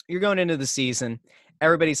 You're going into the season,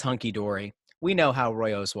 everybody's hunky-dory. We know how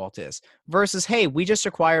Roy Oswalt is. Versus, hey, we just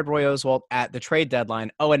acquired Roy Oswalt at the trade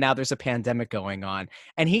deadline. Oh, and now there's a pandemic going on.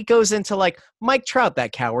 And he goes into, like, Mike Trout,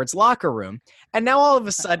 that coward's locker room. And now all of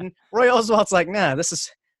a sudden, Roy Oswalt's like, nah, this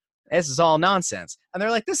is all nonsense. And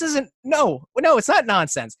they're like, no, it's not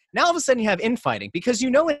nonsense. Now all of a sudden you have infighting because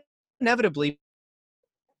you know inevitably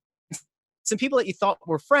some people that you thought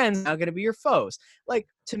were friends are now going to be your foes. Like,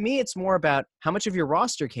 to me, it's more about how much of your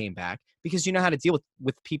roster came back because you know how to deal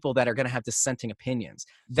with people that are going to have dissenting opinions.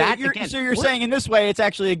 So you're saying in this way, it's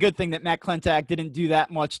actually a good thing that Matt Klentak didn't do that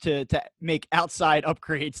much to make outside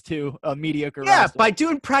upgrades to a mediocre roster. By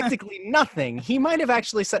doing practically nothing, he might have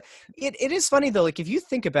actually said it. It is funny, though, like if you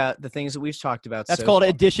think about the things that we've talked about. That's called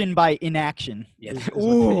addition by inaction.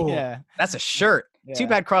 Yeah. That's a shirt. Yeah. Too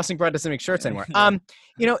bad Crossing Broad doesn't make shirts anymore.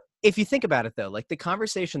 If you think about it, though, like the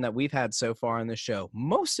conversation that we've had so far on the show,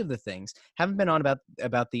 most of the things haven't been on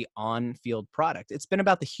about the on-field product. It's been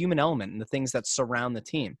about the human element and the things that surround the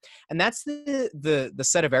team. And that's the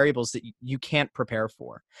set of variables that you can't prepare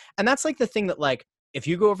for. And that's like the thing that, like, if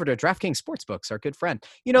you go over to DraftKings Sportsbooks, our good friend,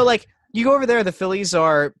 like you go over there, the Phillies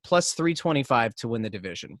are plus 325 to win the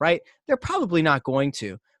division, right? They're probably not going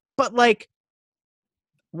to. But, like,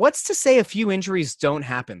 what's to say a few injuries don't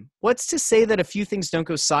happen? What's to say that a few things don't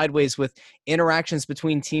go sideways with interactions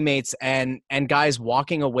between teammates and guys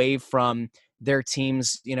walking away from their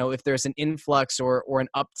teams, if there's an influx or an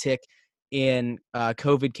uptick in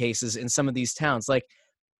COVID cases in some of these towns? Like,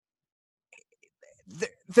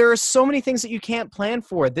 there are so many things that you can't plan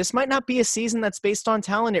for. This might not be a season that's based on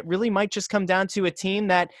talent. It really might just come down to a team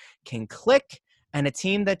that can click and a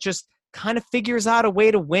team that just kind of figures out a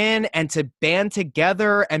way to win and to band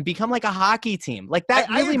together and become like a hockey team. Like that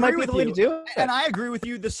really might be the way to do it. And I agree with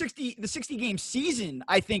you. The 60 game season,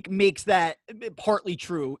 I think, makes that partly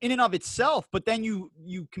true in and of itself. But then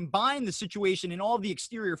you combine the situation and all the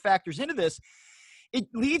exterior factors into this. It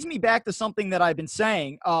leads me back to something that I've been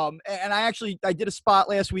saying. And I did a spot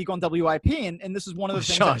last week on WIP, and this is one of the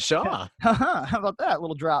things. Sure. How about that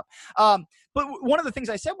little drop? But one of the things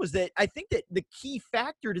I said was that I think that the key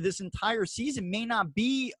factor to this entire season may not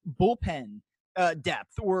be bullpen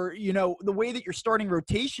depth, or the way that your starting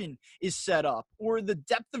rotation is set up, or the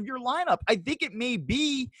depth of your lineup. I think it may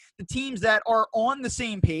be the teams that are on the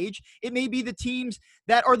same page. It may be the teams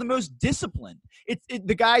that are the most disciplined. It's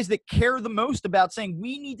the guys that care the most about saying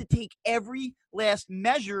we need to take every last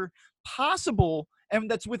measure possible and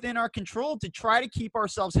that's within our control to try to keep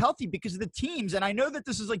ourselves healthy, because the teams, and I know that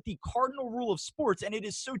this is like the cardinal rule of sports, and it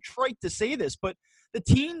is so trite to say this, but the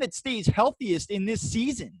team that stays healthiest in this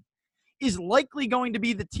season is likely going to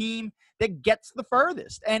be the team that gets the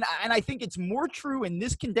furthest. And I think it's more true in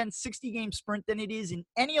this condensed 60-game sprint than it is in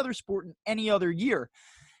any other sport in any other year.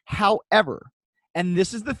 However, and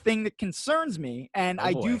this is the thing that concerns me, and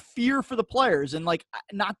I do fear for the players, and like,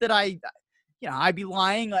 not that I'd be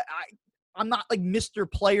lying. I'm not like Mr.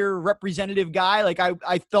 Player representative guy. Like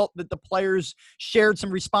I felt that the players shared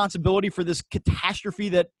some responsibility for this catastrophe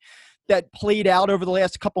that played out over the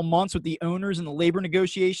last couple months with the owners and the labor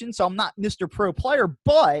negotiations. So I'm not Mr. Pro Player,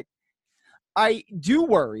 but I do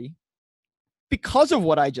worry, because of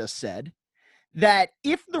what I just said, that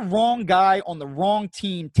if the wrong guy on the wrong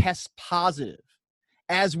team tests positive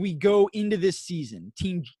as we go into this season,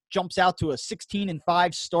 team jumps out to a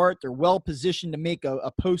 16-5 start, they're well positioned to make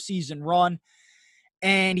a postseason run,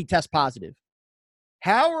 and he tests positive.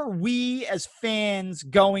 How are we as fans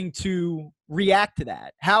going to react to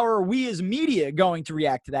that? How are we as media going to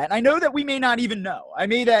react to that? And I know that we may not even know. I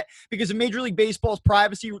mean that because of Major League Baseball's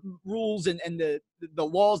privacy rules and the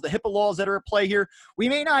laws, the HIPAA laws that are at play here, we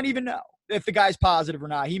may not even know if the guy's positive or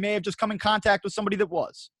not. He may have just come in contact with somebody that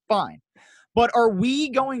was. Fine. But are we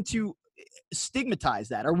going to stigmatize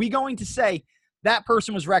that? Are we going to say that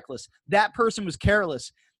person was reckless, that person was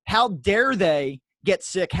careless? How dare they get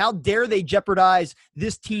sick? How dare they jeopardize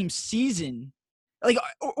this team's season? Like,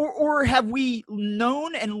 or have we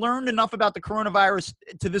known and learned enough about the coronavirus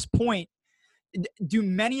to this point? Do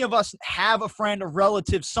many of us have a friend, a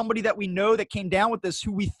relative, somebody that we know that came down with this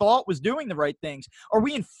who we thought was doing the right things? Are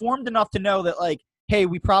we informed enough to know that, like, hey,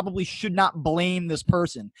 we probably should not blame this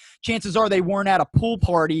person? Chances are they weren't at a pool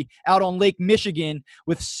party out on Lake Michigan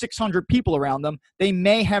with 600 people around them. They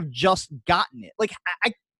may have just gotten it. Like,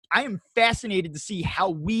 I am fascinated to see how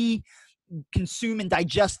we consume and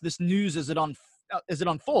digest this news as it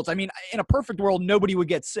unfolds. I mean, in a perfect world, nobody would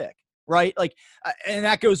get sick, right? Like, and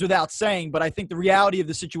that goes without saying, but I think the reality of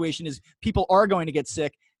the situation is people are going to get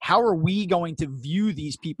sick. How are we going to view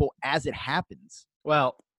these people as it happens?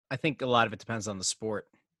 Well, I think a lot of it depends on the sport,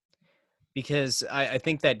 because I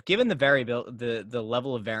think that given the variability, the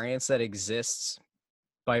level of variance that exists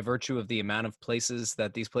by virtue of the amount of places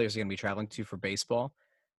that these players are going to be traveling to for baseball,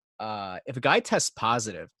 if a guy tests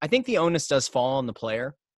positive, I think the onus does fall on the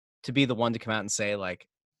player to be the one to come out and say, like,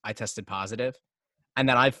 I tested positive and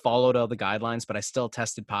that I've followed all the guidelines, but I still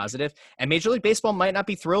tested positive. And Major League Baseball might not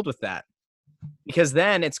be thrilled with that, because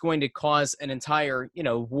then it's going to cause an entire,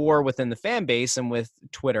 war within the fan base and with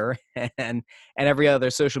Twitter and every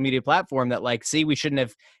other social media platform that, like, see, we shouldn't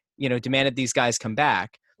have, demanded these guys come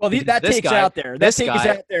back. Well, that take's out there. That take is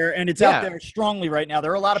out there, and it's out there strongly right now.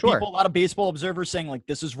 There are a lot of people, a lot of baseball observers saying, like,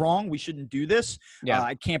 this is wrong. We shouldn't do this. Yeah.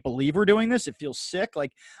 I can't believe we're doing this. It feels sick.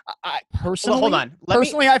 Like, I personally, hold on.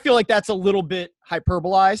 I feel like that's a little bit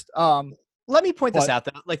hyperbolized. Let me point this out,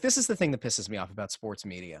 though. Like, this is the thing that pisses me off about sports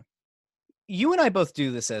media. You and I both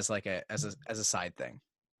do this as like as a side thing.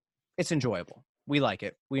 It's enjoyable. We like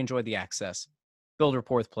it. We enjoy the access. Build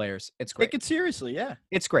rapport with players. It's great. Take it seriously, yeah.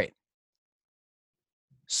 It's great.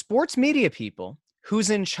 Sports media people whose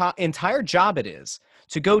entire job it is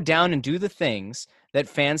to go down and do the things that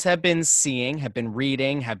fans have been seeing, have been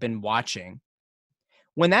reading, have been watching.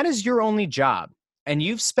 When that is your only job, and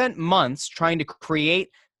you've spent months trying to create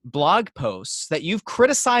blog posts that you've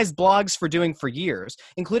criticized blogs for doing for years,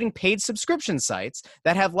 including paid subscription sites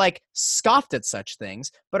that have, like, scoffed at such things,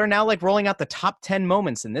 but are now, like, rolling out the top 10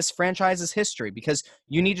 moments in this franchise's history because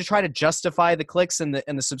you need to try to justify the clicks and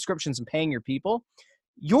the subscriptions and paying your people.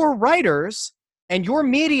 Your writers and your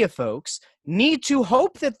media folks need to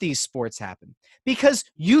hope that these sports happen, because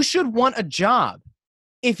you should want a job.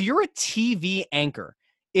 If you're a TV anchor,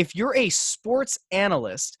 if you're a sports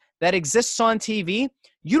analyst that exists on TV,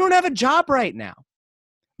 you don't have a job right now.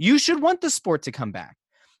 You should want the sport to come back.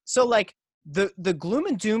 So like the gloom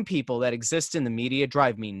and doom people that exist in the media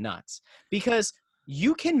drive me nuts, because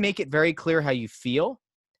you can make it very clear how you feel,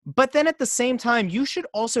 but then at the same time, you should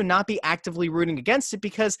also not be actively rooting against it,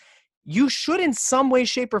 because you should in some way,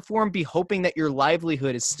 shape, or form be hoping that your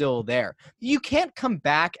livelihood is still there. You can't come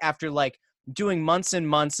back after like doing months and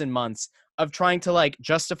months and months of trying to like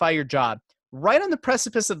justify your job right on the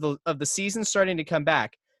precipice of the season starting to come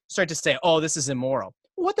back, start to say, oh, this is immoral.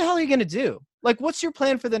 What the hell are you going to do? Like, what's your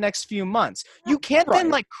plan for the next few months? You can't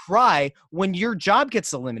then like cry when your job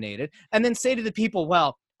gets eliminated and then say to the people,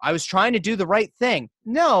 well, I was trying to do the right thing.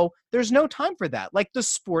 No, there's no time for that. Like, the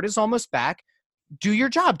sport is almost back. Do your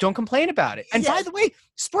job. Don't complain about it. And by the way,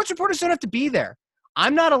 sports reporters don't have to be there.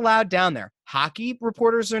 I'm not allowed down there. Hockey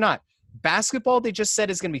reporters are not. Basketball, they just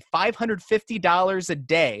said, is going to be $550 a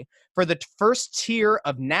day for the first tier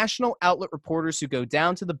of national outlet reporters who go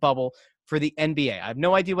down to the bubble for the NBA. I have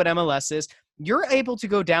no idea what MLS is. You're able to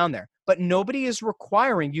go down there, but nobody is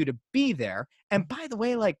requiring you to be there. And by the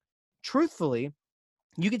way, like, truthfully,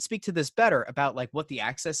 you can speak to this better about like what the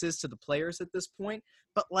access is to the players at this point.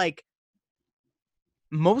 But like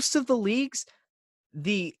most of the leagues,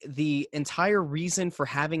 the entire reason for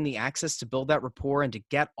having the access to build that rapport and to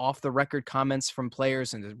get off the record comments from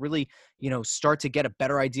players and to really, start to get a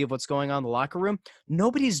better idea of what's going on in the locker room,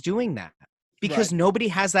 nobody's doing that. Because nobody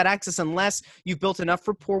has that access unless you've built enough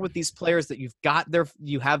rapport with these players that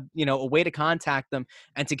you have a way to contact them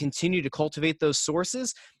and to continue to cultivate those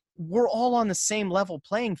sources. We're all on the same level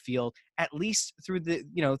playing field, at least through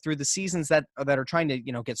the seasons that are trying to,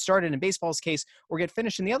 get started in baseball's case or get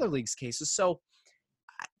finished in the other leagues' cases. So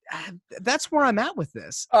that's where I'm at with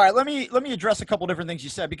this. All right, let me address a couple different things you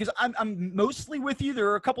said, because I'm mostly with you. There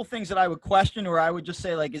are a couple things that I would question, or I would just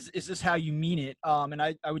say, like, is this how you mean it? And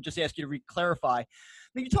I would just ask you to clarify.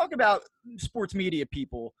 When you talk about sports media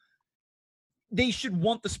people, they should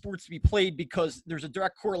want the sports to be played because there's a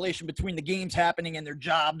direct correlation between the games happening and their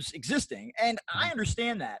jobs existing. And I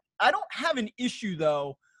understand that. I don't have an issue,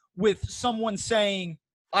 though, with someone saying,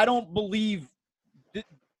 I don't believe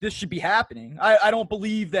this should be happening. I don't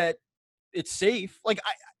believe that it's safe. Like,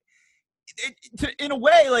 in a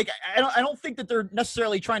way, like, I don't think that they're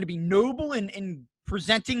necessarily trying to be noble in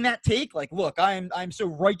presenting that take. Like, look, I'm so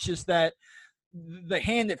righteous that the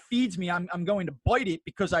hand that feeds me, I'm going to bite it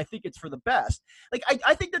because I think it's for the best. Like,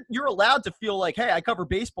 I think that you're allowed to feel like, hey, I cover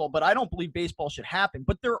baseball, but I don't believe baseball should happen.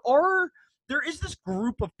 But there is this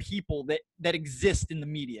group of people that exist in the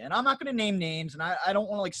media, and I'm not going to name names, and I don't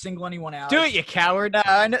want to like single anyone out. Do it, you coward.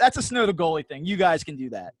 That's a Snow the goalie thing. You guys can do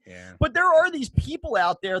that. Yeah. But there are these people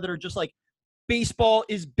out there that are just like, baseball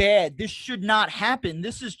is bad. This should not happen.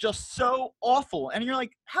 This is just so awful. And you're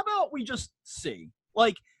like, how about we just see?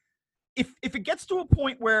 Like, if it gets to a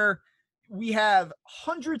point where we have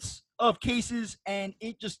hundreds of cases and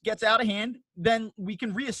it just gets out of hand, then we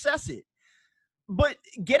can reassess it. But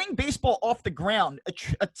getting baseball off the ground,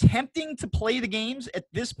 attempting to play the games at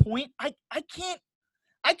this point, I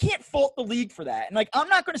can't fault the league for that. And like, I'm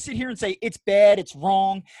not going to sit here and say it's bad, it's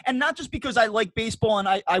wrong. And not just because I like baseball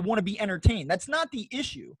and I want to be entertained. That's not the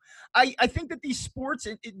issue. I think that these sports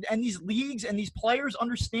and these leagues and these players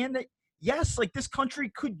understand that, yes, like, this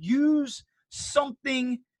country could use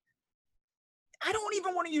something. I don't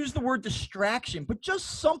even want to use the word distraction, but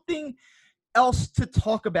just something else to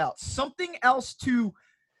talk about, something else to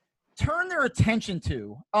turn their attention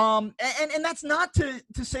to. And that's not to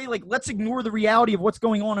say, like, let's ignore the reality of what's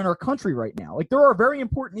going on in our country right now. Like, there are very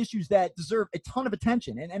important issues that deserve a ton of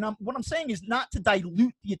attention. And what I'm saying is not to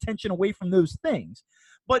dilute the attention away from those things,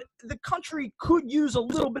 but the country could use a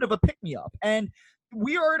little bit of a pick-me-up. And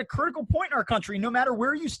we are at a critical point in our country, no matter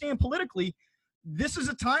where you stand politically. This is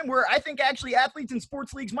a time where I think actually athletes in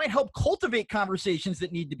sports leagues might help cultivate conversations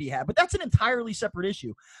that need to be had, but that's an entirely separate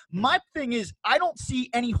issue. My thing is, I don't see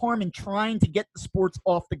any harm in trying to get the sports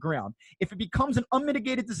off the ground. If it becomes an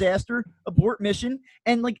unmitigated disaster, abort mission,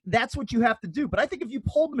 and like, that's what you have to do. But I think if you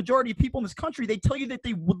poll the majority of people in this country, they tell you that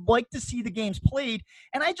they would like to see the games played.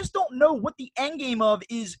 And I just don't know what the end game of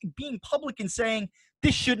is being public and saying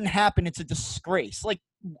this shouldn't happen. It's a disgrace. Like,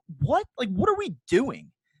 what? Like, what are we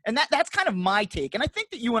doing? And that's kind of my take. And I think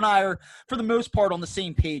that you and I are, for the most part, on the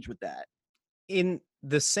same page with that. In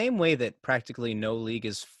the same way that practically no league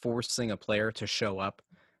is forcing a player to show up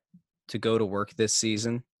to go to work this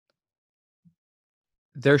season,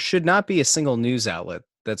 there should not be a single news outlet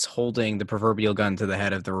that's holding the proverbial gun to the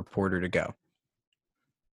head of the reporter to go.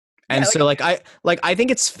 And so I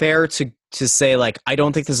think it's fair to say like, I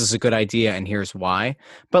don't think this is a good idea and here's why.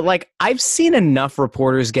 But like, I've seen enough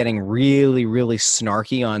reporters getting really, really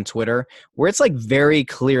snarky on Twitter where it's like very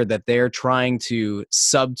clear that they're trying to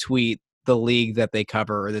subtweet the league that they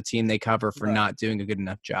cover or the team they cover for not doing a good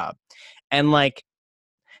enough job. And like,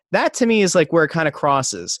 that to me is like where it kind of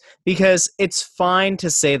crosses, because it's fine to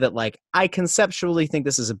say that like, I conceptually think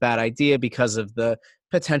this is a bad idea because of the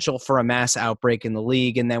potential for a mass outbreak in the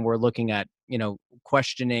league. And then we're looking at,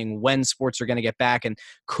 questioning when sports are going to get back. And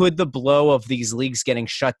could the blow of these leagues getting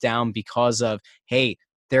shut down because of, hey,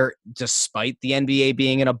 despite the NBA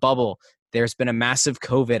being in a bubble, there's been a massive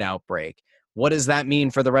COVID outbreak. What does that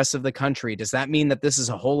mean for the rest of the country? Does that mean that this is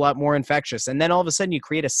a whole lot more infectious? And then all of a sudden you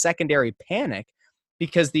create a secondary panic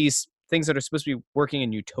because these things that are supposed to be working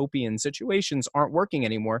in utopian situations aren't working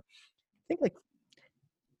anymore. I think like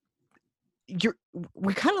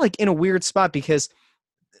we're kind of like in a weird spot because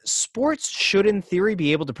sports should in theory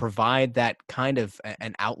be able to provide that kind of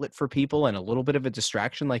an outlet for people and a little bit of a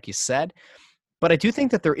distraction, like you said. But I do think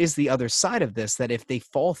that there is the other side of this, that if they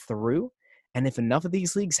fall through and if enough of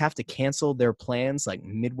these leagues have to cancel their plans like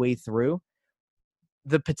midway through,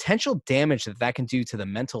 the potential damage that can do to the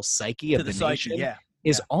mental psyche of the nation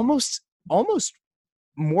is almost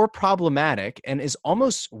more problematic and is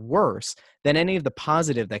almost worse than any of the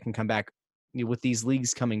positive that can come back with these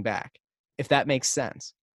leagues coming back, if that makes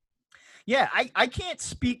sense. Yeah, I can't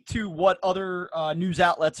speak to what other news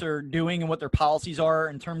outlets are doing and what their policies are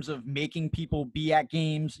in terms of making people be at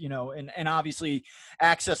games, and obviously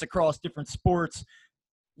access across different sports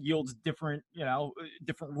yields different,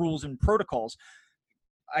 different rules and protocols.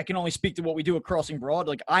 I can only speak to what we do at Crossing Broad.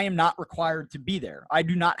 Like, I am not required to be there. I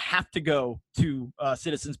do not have to go to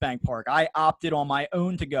Citizens Bank Park. I opted on my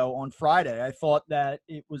own to go on Friday. I thought that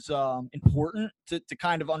it was important to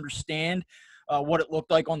kind of understand what it looked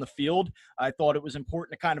like on the field. I thought it was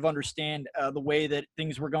important to kind of understand the way that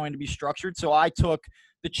things were going to be structured. So I took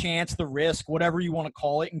the chance, the risk, whatever you want to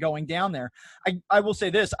call it, and going down there. I will say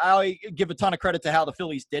this. I give a ton of credit to how the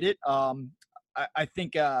Phillies did it. I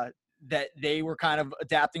think that they were kind of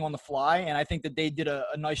adapting on the fly. And I think that they did a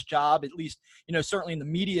nice job, at least, certainly in the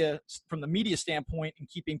media, from the media standpoint, in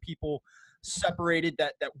keeping people separated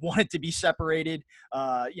that wanted to be separated,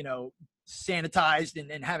 sanitized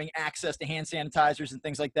and having access to hand sanitizers and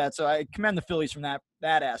things like that. So I commend the Phillies from that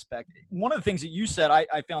aspect. One of the things that you said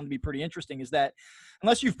I found to be pretty interesting is that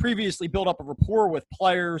unless you've previously built up a rapport with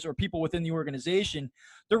players or people within the organization,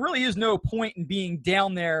 there really is no point in being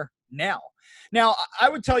down there now. Now, I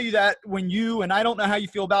would tell you that when and I don't know how you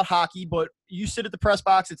feel about hockey, but you sit at the press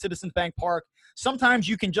box at Citizens Bank Park, sometimes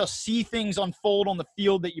you can just see things unfold on the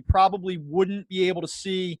field that you probably wouldn't be able to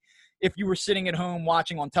see if you were sitting at home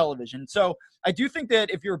watching on television. So I do think that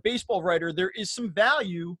if you're a baseball writer, there is some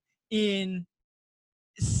value in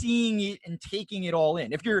seeing it and taking it all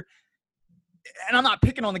in. If you're, and I'm not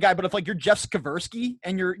picking on the guy, but if like you're Jeff Skversky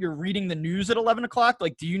and you're reading the news at 11 o'clock,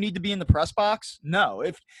 like, do you need to be in the press box? No.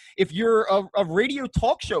 If you're a radio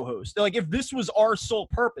talk show host, like if this was our sole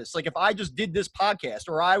purpose, like if I just did this podcast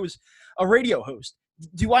or I was a radio host,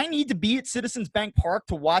 do I need to be at Citizens Bank Park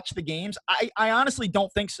to watch the games? I honestly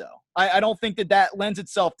don't think so. I don't think that lends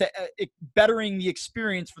itself to bettering the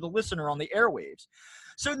experience for the listener on the airwaves.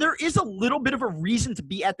 So there is a little bit of a reason to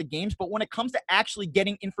be at the games, but when it comes to actually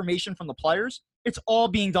getting information from the players, it's all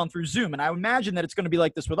being done through Zoom. And I imagine that it's going to be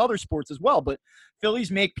like this with other sports as well. But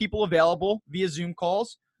Phillies make people available via Zoom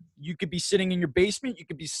calls. You could be sitting in your basement. You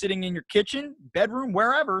could be sitting in your kitchen, bedroom,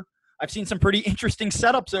 wherever. I've seen some pretty interesting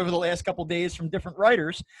setups over the last couple of days from different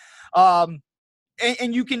writers. And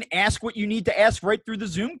you can ask what you need to ask right through the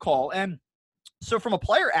Zoom call. And so from a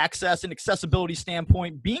player access and accessibility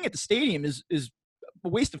standpoint, being at the stadium is a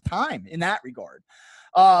waste of time in that regard.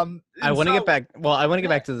 I want to get back. Well, I want to get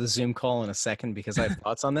back to the Zoom call in a second because I have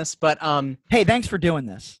thoughts on this. But hey, thanks for doing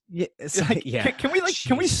this. Yeah, like, yeah.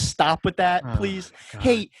 Can we stop with that, please?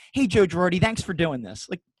 Hey, Joe Girardi, thanks for doing this.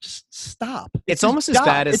 Like, just stop. It's almost as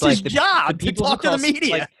bad as like the job the people to talk to the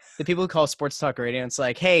media. Like, the people who call sports talk radio. It's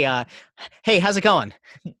like, hey, how's it going?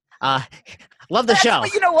 Love the show.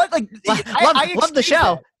 You know what? Like, love the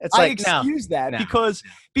show. It's like, I excuse that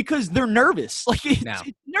because they're nervous. Like, it's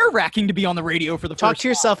nerve-wracking to be on the radio for the Talk first to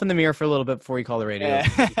yourself in the mirror for a little bit before you call the radio.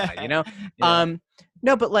 You know? Yeah.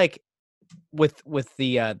 No, but like with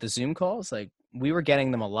the Zoom calls, like we were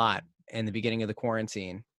getting them a lot in the beginning of the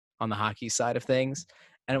quarantine on the hockey side of things.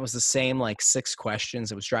 And it was the same, like 6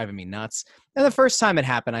 questions. It was driving me nuts. And the first time it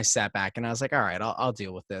happened, I sat back and I was like, all right, I'll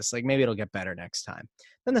deal with this. Like, maybe it'll get better next time.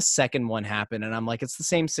 Then the second one happened and I'm like, it's the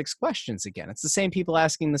same 6 questions again. It's the same people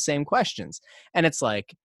asking the same questions. And it's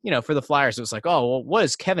like, for the Flyers, it was like, oh, well, what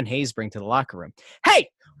does Kevin Hayes bring to the locker room? Hey,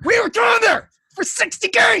 we were down there for 60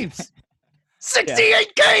 games,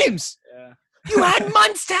 68 games. Yeah. You had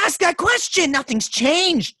months to ask that question. Nothing's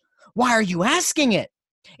changed. Why are you asking it?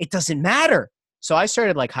 It doesn't matter. So I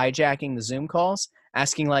started like hijacking the Zoom calls,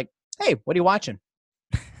 asking like, hey, what are you watching?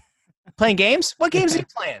 Playing games? What games are you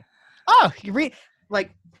playing? Oh, you read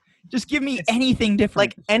like, just give me anything different.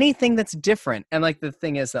 Like anything that's different. And like the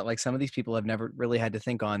thing is that like some of these people have never really had to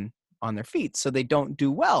think on their feet, so they don't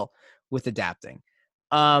do well with adapting.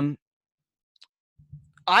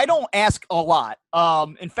 I don't ask a lot.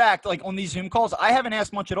 In fact, like on these Zoom calls, I haven't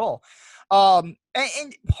asked much at all.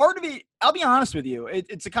 And part of it, I'll be honest with you,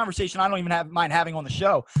 it's a conversation I don't even mind having on the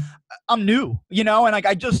show. I'm new, and like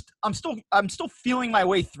I'm still feeling my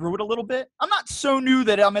way through it a little bit. I'm not so new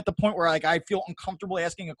that I'm at the point where like I feel uncomfortable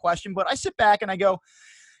asking a question, but I sit back and I go,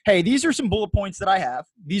 hey, these are some bullet points that I have.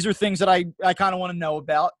 These are things that I kind of want to know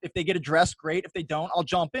about. If they get addressed, great. If they don't, I'll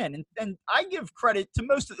jump in. And I give credit to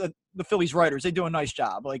most of the Phillies writers. They do a nice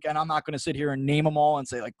job. Like, and I'm not going to sit here and name them all and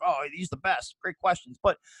say like, oh, he's the best. Great questions.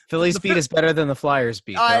 But Phillies beat is better than the Flyers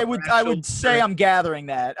beat. I would say I'm gathering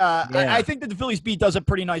that. I think that the Phillies beat does a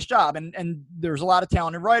pretty nice job, and there's a lot of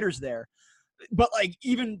talented writers there. But like,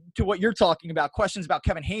 even to what you're talking about, questions about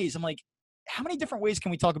Kevin Hayes, I'm like, how many different ways can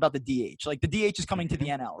we talk about the DH? Like the DH is coming to the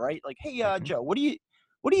NL, right? Like, hey, Joe, what do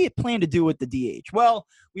you plan to do with the DH? Well,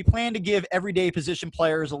 we plan to give everyday position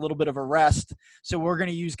players a little bit of a rest. So we're going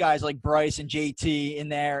to use guys like Bryce and JT in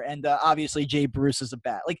there. And obviously Jay Bruce is a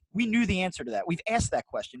bat. Like we knew the answer to that. We've asked that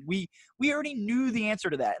question. We already knew the answer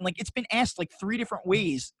to that. And like, it's been asked like 3 different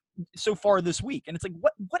ways so far this week. And it's like,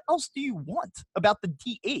 what else do you want about the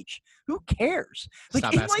DH? Who cares? Like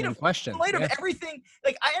Stop asking a question. In light of everything,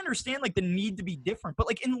 like I understand like the need to be different, but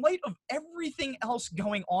like in light of everything else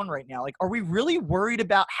going on right now, like are we really worried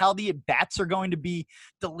about how the at-bats are going to be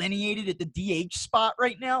delineated at the DH spot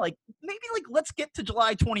right now? Like maybe like let's get to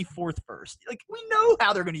July 24th first. Like we know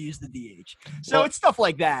how they're going to use the DH. So it's stuff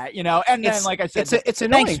like that, And then like I said, it's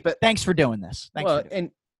annoying, but thanks for doing this.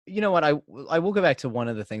 And you know what? I will go back to one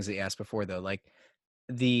of the things that you asked before, though. Like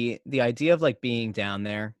the idea of like being down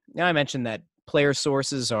there. Now I mentioned that player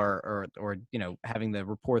sources are or having the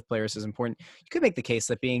rapport with players is important. You could make the case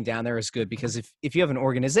that being down there is good because if you have an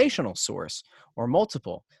organizational source or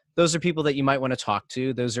multiple, those are people that you might want to talk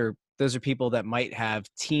to. Those are people that might have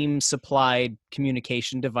team supplied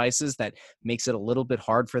communication devices that makes it a little bit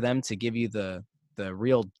hard for them to give you the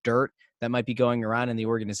real dirt that might be going around in the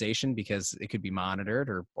organization because it could be monitored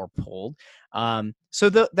or pulled. So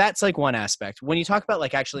that's like one aspect. When you talk about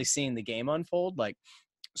like actually seeing the game unfold, like,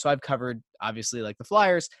 so I've covered obviously like the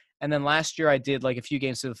Flyers. And then last year I did like a few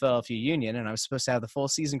games for the Philadelphia Union, and I was supposed to have the full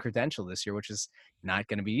season credential this year, which is not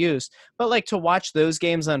going to be used. But like to watch those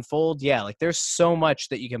games unfold, yeah, like there's so much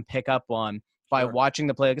that you can pick up on by watching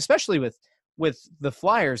the play, like, especially with the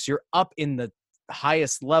Flyers. You're up in the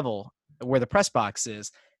highest level where the press box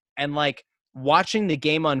is. And like watching the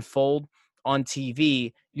game unfold on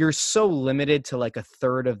TV, you're so limited to like a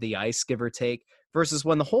third of the ice, give or take, versus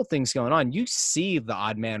when the whole thing's going on, you see the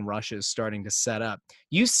odd man rushes starting to set up.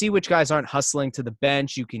 You see which guys aren't hustling to the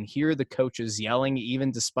bench. You can hear the coaches yelling,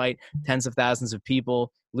 even despite tens of thousands of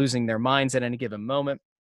people losing their minds at any given moment.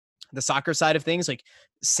 The soccer side of things, like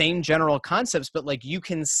same general concepts, but like you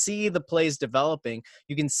can see the plays developing.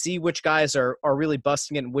 You can see which guys are really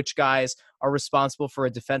busting it and which guys are responsible for a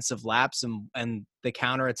defensive lapse and the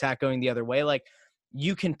counterattack going the other way. Like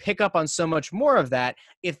you can pick up on so much more of that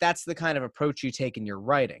if that's the kind of approach you take in your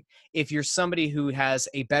writing. If you're somebody who has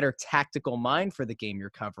a better tactical mind for the game you're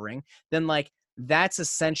covering, then like that's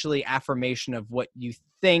essentially affirmation of what you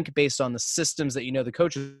think based on the systems that the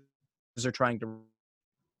coaches are trying to.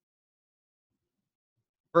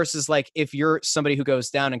 Versus like if you're somebody who goes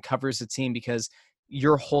down and covers a team because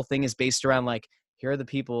your whole thing is based around like, here are the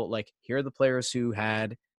people, like here are the players who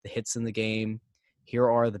had the hits in the game. Here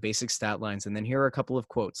are the basic stat lines. And then here are a couple of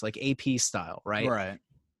quotes, like AP style, right? Right.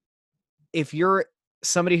 If you're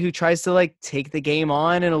somebody who tries to like take the game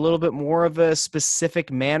on in a little bit more of a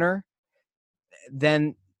specific manner,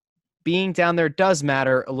 then being down there does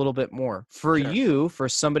matter a little bit more for you, for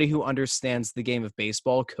somebody who understands the game of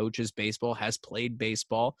baseball, coaches baseball, has played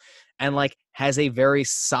baseball, and like has a very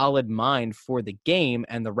solid mind for the game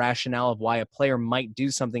and the rationale of why a player might do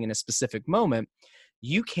something in a specific moment.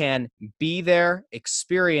 You can be there,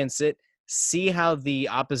 experience it, see how the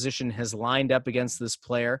opposition has lined up against this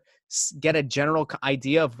player, get a general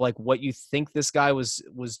idea of like what you think this guy was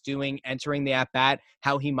doing entering the at bat,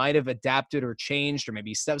 how he might have adapted or changed, or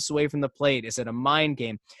maybe steps away from the plate. Is it a mind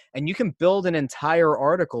game? And you can build an entire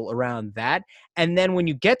article around that. And then when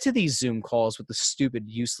you get to these Zoom calls with the stupid,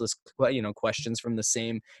 useless, questions from the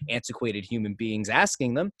same antiquated human beings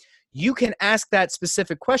asking them, you can ask that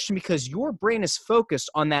specific question because your brain is focused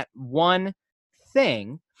on that one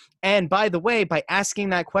thing. And by the way, by asking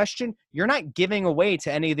that question, you're not giving away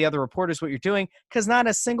to any of the other reporters what you're doing, because not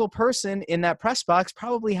a single person in that press box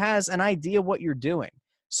probably has an idea what you're doing.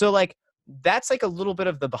 So like, that's like a little bit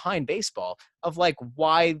of the behind baseball of like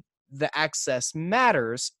why the access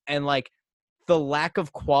matters, and like the lack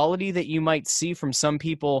of quality that you might see from some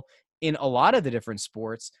people in a lot of the different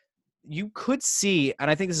sports. You could see, and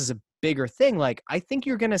I think this is a bigger thing, like I think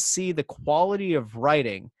you're going to see the quality of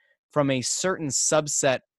writing from a certain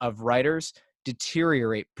subset of writers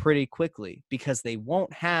deteriorate pretty quickly because they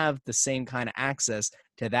won't have the same kind of access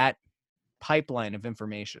to that pipeline of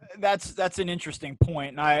information. That's an interesting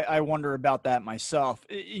point, and I wonder about that myself.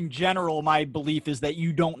 In general, my belief is that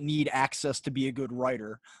you don't need access to be a good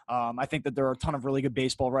writer. I think that there are a ton of really good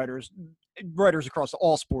baseball writers across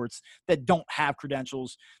all sports that don't have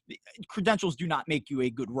credentials. Credentials do not make you a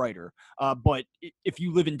good writer, but if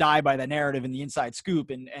you live and die by the narrative and the inside scoop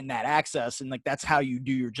and that access, and like that's how you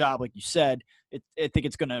do your job, like you said, I think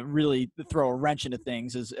it's going to really throw a wrench into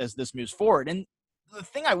things as this moves forward. And the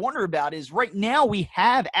thing I wonder about is right now we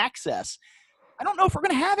have access. I don't know if we're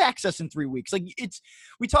going to have access in 3 weeks. Like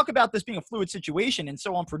we talk about this being a fluid situation and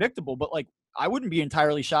so unpredictable, but like I wouldn't be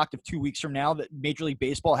entirely shocked if 2 weeks from now that Major League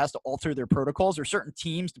Baseball has to alter their protocols, or certain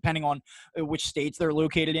teams, depending on which states they're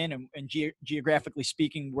located in and geographically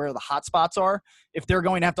speaking, where the hot spots are, if they're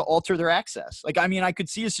going to have to alter their access. Like, I mean, I could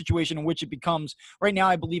see a situation in which it becomes, right now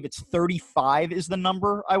I believe it's 35 is the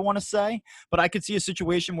number I want to say, but I could see a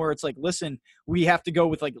situation where it's like, listen, we have to go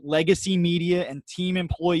with like legacy media and team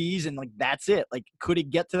employees, and like that's it. Like, could it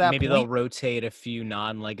get to that Maybe point? They'll rotate a few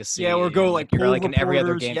non-legacy. Yeah, or go like in every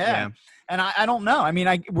other game. Yeah. And I don't know. I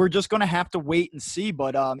mean, we're just going to have to wait and see.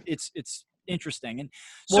 But it's interesting. And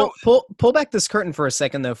so, well, pull back this curtain for a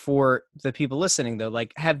second, though, for the people listening, though.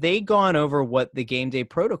 Like, have they gone over what the game day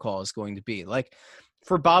protocol is going to be? Like,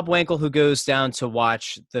 for Bob Wankel, who goes down to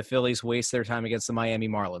watch the Phillies waste their time against the Miami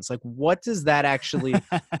Marlins, like, what does that actually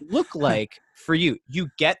look like for you? You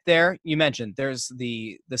get there. You mentioned there's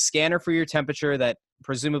the scanner for your temperature that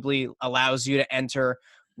presumably allows you to enter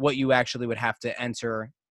what you actually would have to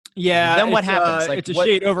enter. Yeah. Then what happens? Like, it's a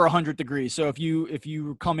shade over 100 degrees. So if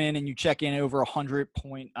you come in and you check in over 100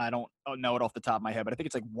 point, I don't know it off the top of my head, but I think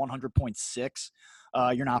it's like 100.6.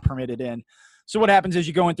 You're not permitted in. So what happens is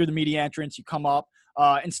you go in through the media entrance, you come up.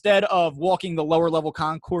 Instead of walking the lower level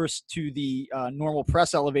concourse to the normal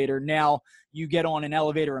press elevator, now you get on an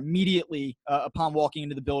elevator immediately upon walking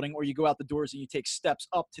into the building, or you go out the doors and you take steps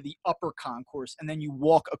up to the upper concourse, and then you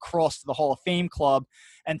walk across to the Hall of Fame Club,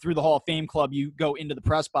 and through the Hall of Fame Club, you go into the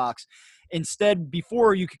press box. Instead,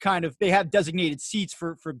 before you could they have designated seats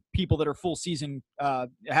for people that are full season,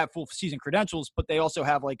 have full season credentials, but they also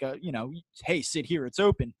have like hey, sit here, it's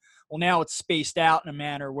open. Well, now it's spaced out in a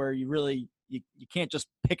manner where you really, you can't just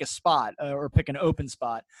pick a spot or pick an open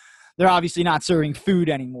spot. They're obviously not serving food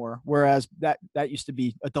anymore, whereas that used to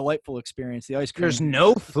be a delightful experience. The ice cream. There's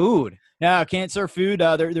no food. No, can't serve food.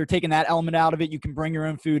 They're taking that element out of it. You can bring your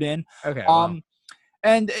own food in. Okay. Wow.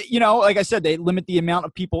 And, like I said, they limit the amount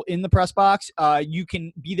of people in the press box. You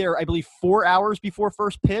can be there, I believe, 4 hours before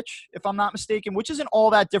first pitch, if I'm not mistaken, which isn't all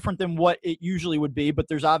that different than what it usually would be. But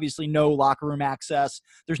there's obviously no locker room access.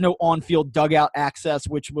 There's no on-field dugout access,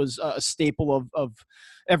 which was a staple of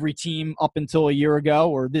every team up until a year ago,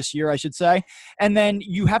 or this year, I should say. And then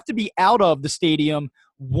you have to be out of the stadium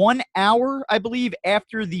 1 hour, I believe,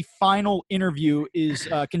 after the final interview is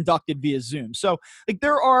conducted via Zoom. So, like,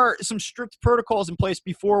 there are some strict protocols in place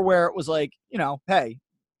before where it was like, hey,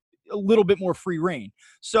 a little bit more free reign.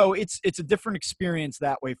 So it's a different experience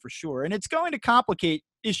that way for sure. And it's going to complicate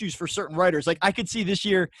issues for certain writers. Like, I could see this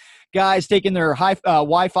year guys taking their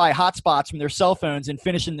Wi-Fi hotspots from their cell phones and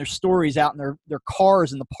finishing their stories out in their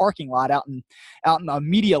cars in the parking lot, out in the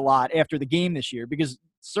media lot after the game this year, because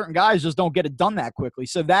certain guys just don't get it done that quickly.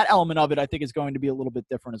 So that element of it, I think, is going to be a little bit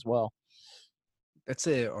different as well. That's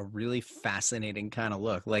a really fascinating kind of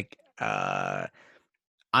look. Like, I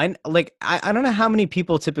don't know how many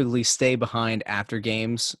people typically stay behind after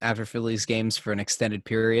Phillies games for an extended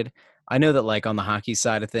period. I know that, like, on the hockey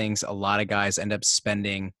side of things, a lot of guys end up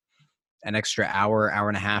spending an extra hour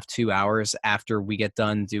and a half, 2 hours after we get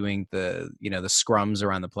done doing the scrums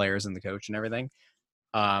around the players and the coach and everything.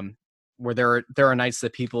 where there are nights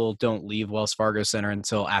that people don't leave Wells Fargo Center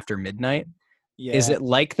until after midnight. Yeah. Is it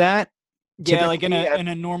like that? Yeah, like in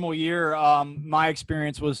a normal year, my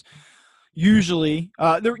experience was usually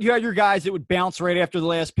you had your guys that would bounce right after the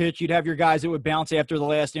last pitch. You'd have your guys that would bounce after the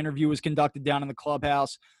last interview was conducted down in the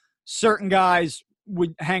clubhouse. Certain guys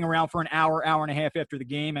would hang around for an hour and a half after the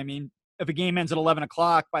game. I mean, if a game ends at 11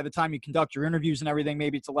 o'clock, by the time you conduct your interviews and everything,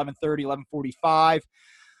 maybe it's 11:30, 11:45.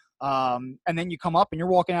 And then you come up and you're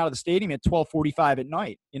walking out of the stadium at 12:45 at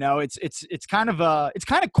night. You know, it's kind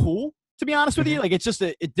of cool, to be honest with you. Like, it's just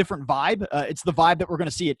a different vibe. It's the vibe that we're going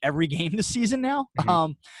to see at every game this season now.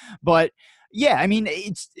 But yeah, I mean,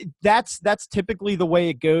 that's typically the way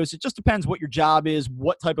it goes. It just depends what your job is,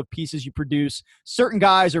 what type of pieces you produce. Certain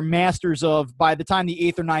guys are masters of, by the time the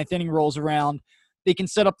 8th or 9th inning rolls around, they can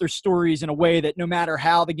set up their stories in a way that no matter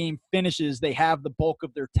how the game finishes, they have the bulk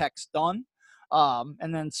of their text done.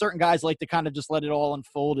 And then certain guys like to kind of just let it all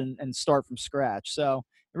unfold and start from scratch. So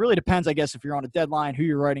it really depends, I guess, if you're on a deadline, who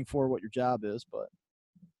you're writing for, what your job is. But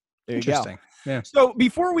there you go. Yeah. So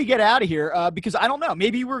before we get out of here, because I don't know,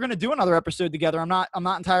 maybe we're going to do another episode together. I'm not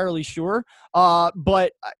entirely sure.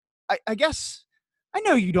 But I guess I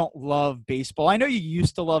know you don't love baseball. I know you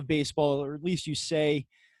used to love baseball, or at least you say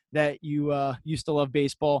that you used to love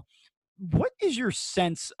baseball. What is your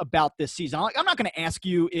sense about this season? I'm not going to ask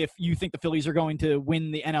you if you think the Phillies are going to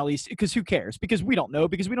win the NL East, because who cares? Because we don't know,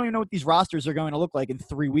 because we don't even know what these rosters are going to look like in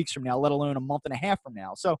 3 weeks from now, let alone a month and a half from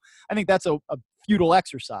now. So I think that's a futile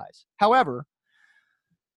exercise. However,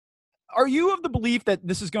 are you of the belief that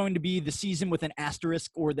this is going to be the season with an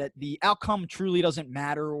asterisk, or that the outcome truly doesn't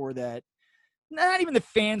matter, or that not even the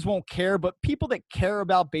fans won't care, but people that care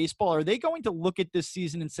about baseball, are they going to look at this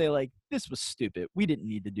season and say, like, this was stupid, we didn't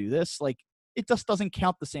need to do this? Like, it just doesn't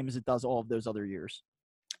count the same as it does all of those other years.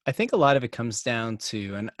 I think a lot of it comes down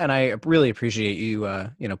to, and I really appreciate you,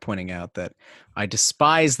 pointing out that I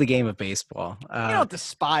despise the game of baseball. You don't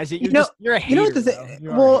despise it. You're a hater. You know what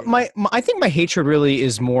the thing? I think my hatred really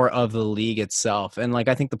is more of the league itself, and like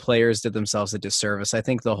I think the players did themselves a disservice. I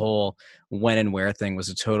think the whole when and where thing was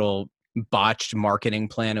a total botched marketing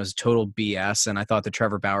plan. It was total BS. And I thought that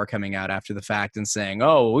Trevor Bauer coming out after the fact and saying,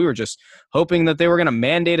 oh, we were just hoping that they were going to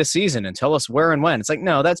mandate a season and tell us where and when. It's like,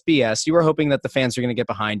 no, that's BS. You were hoping that the fans are going to get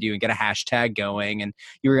behind you and get a hashtag going and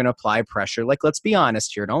you were going to apply pressure. Like, let's be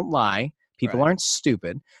honest here. Don't lie. People aren't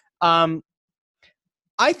stupid.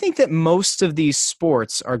 I think that most of these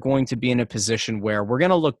sports are going to be in a position where we're going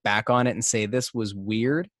to look back on it and say this was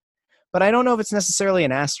weird, but I don't know if it's necessarily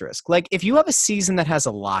an asterisk. Like, if you have a season that has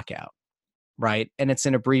a lockout, right, and it's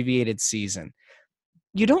an abbreviated season,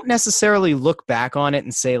 you don't necessarily look back on it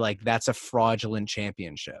and say, like, that's a fraudulent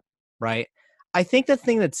championship, right? I think the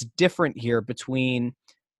thing that's different here between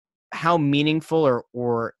how meaningful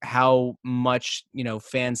or how much,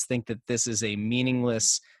 fans think that this is a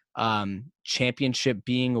meaningless championship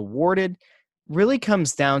being awarded really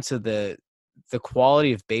comes down to the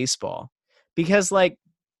quality of baseball. Because, like,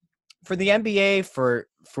 for the NBA, for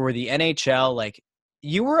the NHL, like,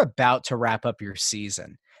 you were about to wrap up your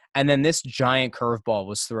season, and then this giant curveball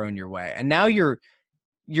was thrown your way. And now you're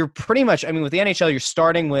pretty much, I mean, with the NHL, you're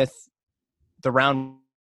starting with the round,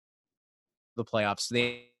 the playoffs,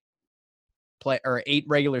 the 8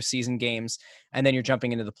 regular season games, and then you're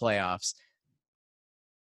jumping into the playoffs.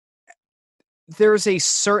 There's a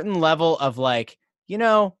certain level of, like,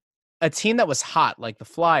 a team that was hot, like the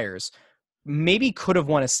Flyers, maybe could have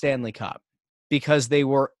won a Stanley Cup because they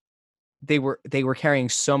were carrying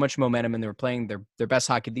so much momentum and they were playing their best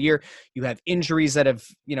hockey of the year. You have injuries that have,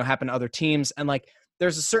 happened to other teams. And, like,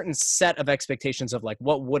 there's a certain set of expectations of, like,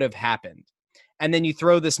 what would have happened. And then you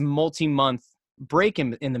throw this multi-month break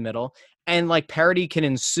in the middle, and, like, parity can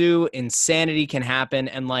ensue, insanity can happen,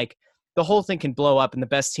 and, like, the whole thing can blow up and the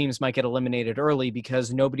best teams might get eliminated early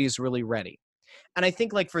because nobody's really ready. And I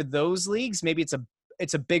think, like, for those leagues, maybe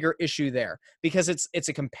it's a bigger issue there because it's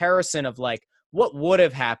a comparison of, like, what would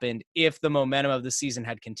have happened if the momentum of the season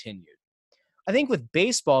had continued. I think with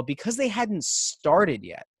baseball, because they hadn't started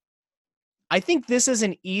yet, I think this is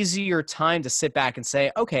an easier time to sit back and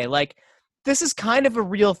say, okay, like, this is kind of a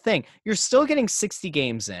real thing. You're still getting 60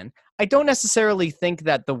 games in. I don't necessarily think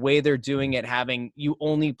that the way they're doing it, having you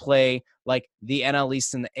only play, like, the NL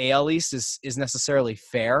East and the AL East is necessarily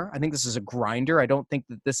fair. I think this is a grinder. I don't think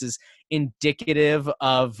that this is indicative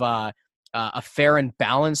of a fair and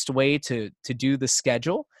balanced way to do the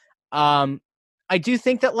schedule. I do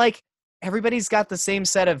think that, like, everybody's got the same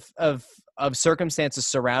set of circumstances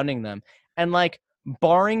surrounding them. And, like,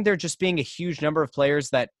 barring there just being a huge number of players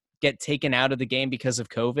that get taken out of the game because of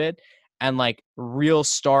COVID, and, like, real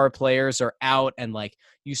star players are out, and, like,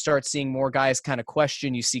 You start seeing more guys kind of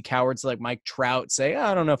question. You see cowards like Mike Trout say,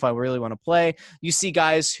 I don't know if I really want to play. You see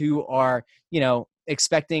guys who are,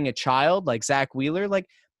 expecting a child like Zach Wheeler. Like,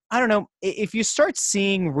 I don't know. If you start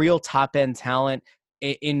seeing real top-end talent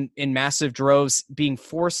in massive droves being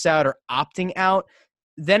forced out or opting out,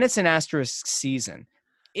 then it's an asterisk season.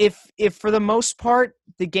 If for the most part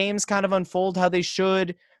the games kind of unfold how they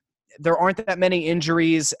should, there aren't that many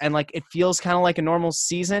injuries, and like it feels kind of like a normal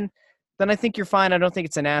season, then I think you're fine. I don't think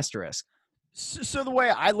it's an asterisk. So the way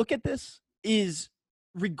I look at this is,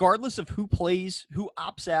 regardless of who plays, who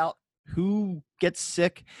opts out, who gets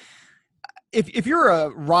sick, if you're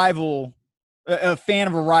a fan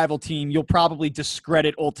of a rival team, you'll probably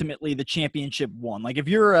discredit ultimately the championship won. Like if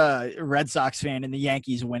you're a Red Sox fan and the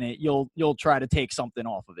Yankees win it, you'll try to take something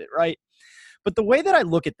off of it, right? But the way that I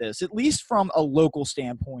look at this, at least from a local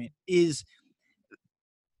standpoint, is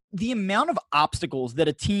the amount of obstacles that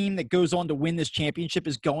a team that goes on to win this championship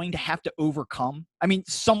is going to have to overcome. I mean,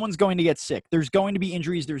 someone's going to get sick. There's going to be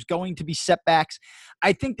injuries. There's going to be setbacks.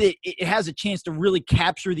 I think that it has a chance to really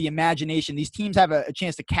capture the imagination. These teams have a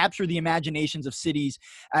chance to capture the imaginations of cities.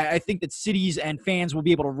 I think that cities and fans will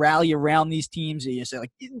be able to rally around these teams. You say,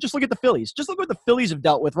 like, just look at the Phillies. Just look what the Phillies have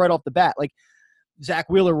dealt with right off the bat. Like, Zach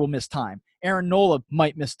Wheeler will miss time. Aaron Nola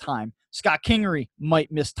might miss time. Scott Kingery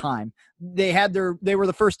might miss time. They were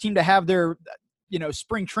the first team to have their,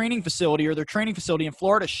 spring training facility or their training facility in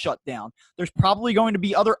Florida shut down. There's probably going to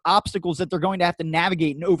be other obstacles that they're going to have to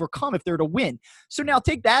navigate and overcome if they're to win. So now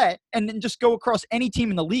take that and then just go across any team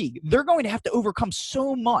in the league. They're going to have to overcome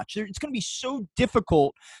so much. It's going to be so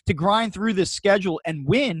difficult to grind through this schedule and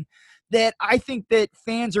win, that I think that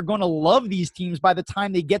fans are going to love these teams by the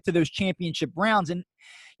time they get to those championship rounds. And,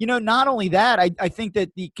 not only that, I think that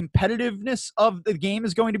the competitiveness of the game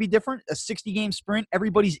is going to be different. A 60-game sprint,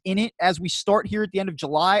 everybody's in it as we start here at the end of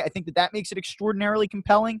July. I think that makes it extraordinarily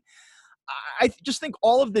compelling. I just think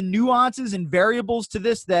all of the nuances and variables to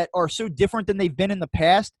this that are so different than they've been in the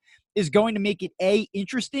past is going to make it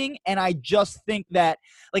interesting. And I just think that,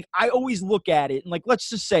 like, I always look at it and, like, let's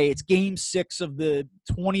just say it's game 6 of the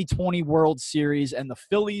 2020 World Series and the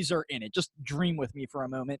Phillies are in it. Just dream with me for a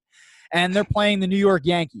moment. And they're playing the New York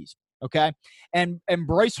Yankees. Okay. And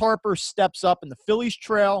Bryce Harper steps up and the Phillies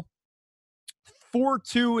trail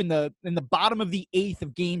 4-2 in the bottom of the 8th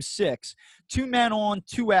of game 6, 2 men on,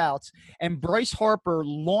 2 outs. And Bryce Harper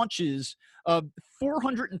launches a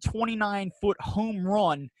 429-foot home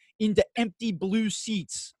run into empty blue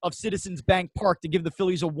seats of Citizens Bank Park to give the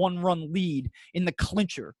Phillies a 1-run lead in the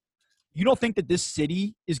clincher. You don't think that this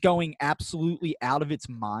city is going absolutely out of its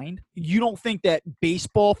mind? You don't think that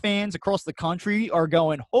baseball fans across the country are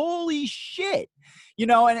going, holy shit?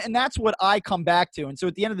 And that's what I come back to. And so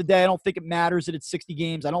at the end of the day, I don't think it matters that it's 60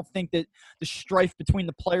 games. I don't think that the strife between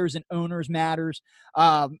the players and owners matters.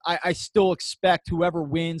 I still expect whoever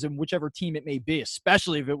wins and whichever team it may be,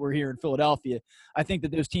 especially if it were here in Philadelphia, I think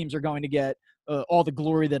that those teams are going to get all the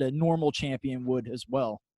glory that a normal champion would as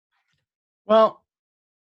well. Well,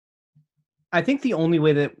 I think the only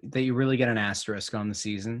way that you really get an asterisk on the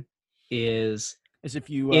season is if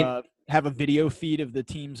you have a video feed of the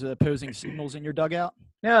team's opposing signals in your dugout.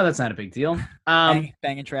 No, that's not a big deal.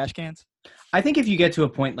 Banging trash cans. I think if you get to a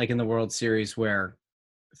point like in the World Series where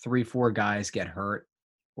 3-4 guys get hurt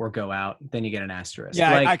or go out, then you get an asterisk.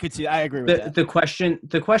 Yeah, like, I could see. I agree with that. The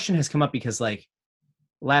question has come up because, like,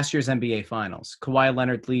 last year's NBA Finals, Kawhi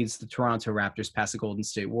Leonard leads the Toronto Raptors past the Golden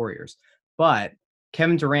State Warriors, but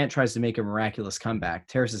Kevin Durant tries to make a miraculous comeback.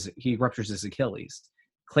 He ruptures his Achilles.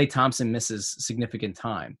 Klay Thompson misses significant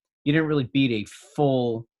time. You didn't really beat a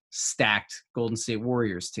full stacked Golden State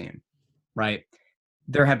Warriors team, right?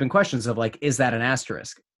 There have been questions of, like, is that an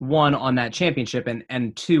asterisk? 1, on that championship,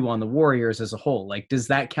 and 2, on the Warriors as a whole. Like, does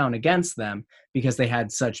that count against them because they had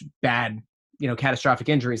such bad, catastrophic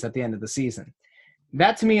injuries at the end of the season?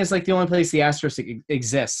 That to me is like the only place the asterisk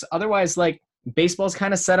exists. Otherwise, like, baseball's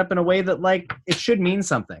kind of set up in a way that, like, it should mean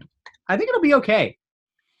something. I think it'll be okay.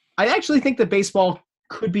 I actually think that baseball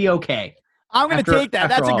could be okay. I'm going to take that.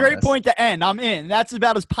 That's a great point to end. I'm in. That's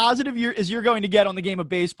about as positive as you're going to get on the game of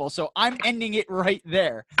baseball. So I'm ending it right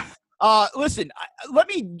there. Listen, let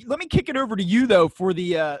me kick it over to you though for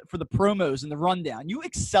the promos and the rundown. You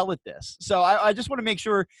excel at this, so I just want to make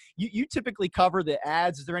sure you typically cover the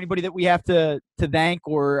ads. Is there anybody that we have to thank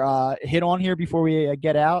or hit on here before we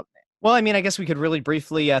get out? Well, I mean, I guess we could really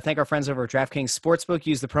briefly thank our friends over at DraftKings Sportsbook.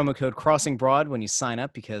 Use the promo code CrossingBroad when you sign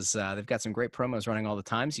up because they've got some great promos running all the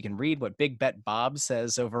time. So you can read what Big Bet Bob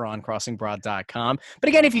says over on crossingbroad.com. But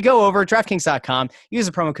again, if you go over DraftKings.com, use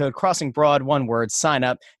the promo code CrossingBroad, one word, sign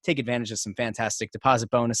up, take advantage of some fantastic deposit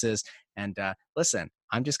bonuses. And listen,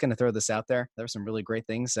 I'm just going to throw this out there. There were some really great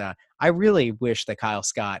things. I really wish that Kyle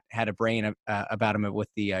Scott had a brain about him with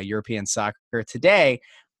the European soccer today.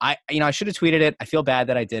 I should have tweeted it. I feel bad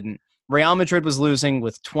that I didn't. Real Madrid was losing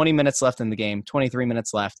with 20 minutes left in the game, 23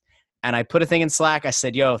 minutes left. And I put a thing in Slack. I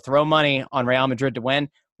said, throw money on Real Madrid to win.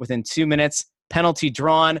 Within 2 minutes, penalty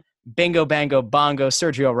drawn, bingo, bango, bongo,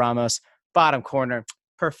 Sergio Ramos, bottom corner,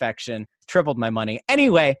 perfection, tripled my money.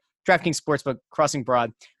 Anyway, DraftKings Sportsbook, Crossing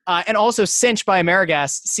Broad. And also Cinch by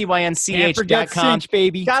Amerigas, CYNCH.com. Cinch,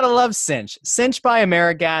 baby. Gotta love Cinch. Cinch by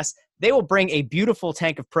Amerigas. They will bring a beautiful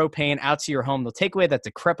tank of propane out to your home. They'll take away that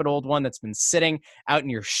decrepit old one that's been sitting out in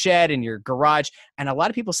your shed, in your garage. And a lot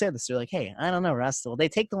of people say this. They're like, hey, I don't know, Russ. Will they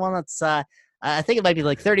take the one that's, I think it might be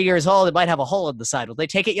like 30 years old. It might have a hole in the side. Will they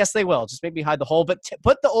take it? Yes, they will. Just maybe hide the hole. But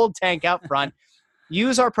put the old tank out front.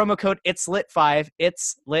 Use our promo code IT'sLit5.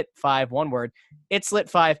 It's Lit5, one word. It's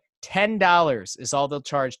Lit5. $10 is all they'll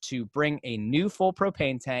charge to bring a new full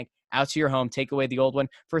propane tank out to your home, take away the old one.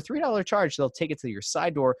 For a $3 charge, they'll take it to your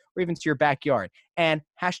side door or even to your backyard. And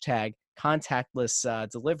hashtag contactless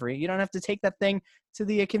delivery. You don't have to take that thing to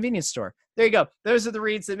the convenience store. There you go. Those are the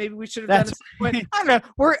reads that maybe we should have done at some point. I don't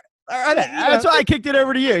know. That's why I kicked it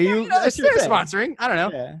over to you. That's your sponsoring. I don't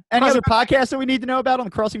know. Yeah. Any other podcasts that we need to know about on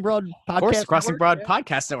the Crossing Broad podcast? Of course, Crossing Broad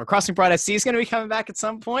Podcast Network. Crossing Broad SC is going to be coming back at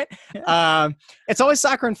some point. Yeah. It's Always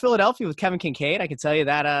Soccer in Philadelphia with Kevin Kincaid. I can tell you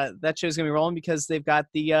that that show is going to be rolling because they've got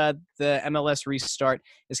the MLS restart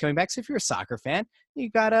is coming back. So if you're a soccer fan, you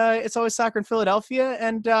got It's Always Soccer in Philadelphia.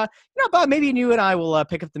 And, Bob, maybe you and I will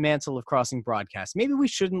pick up the mantle of Crossing Broadcast. Maybe we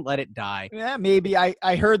shouldn't let it die. Yeah, maybe.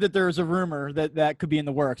 I heard that there's a rumor that could be in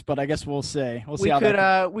the works, but I guess we'll see. We'll see how that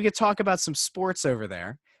goes. We could talk about some sports over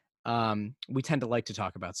there. We tend to like to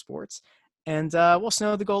talk about sports. And we'll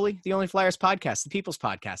Snow the Goalie, the Only Flyers podcast, the People's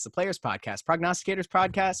podcast, the Players podcast, Prognosticators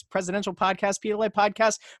podcast, Presidential podcast, PLA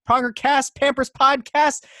podcast, Progrercast, Pampers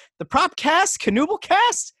podcast, the Propcast,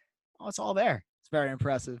 Canooblecast. Oh, it's all there. Very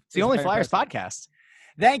impressive. It's the Only Flyers podcast.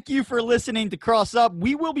 Thank you for listening to Cross Up.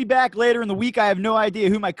 We will be back later in the week. I have no idea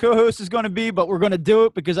who my co-host is going to be, but we're going to do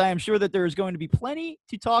it because I am sure that there is going to be plenty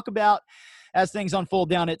to talk about as things unfold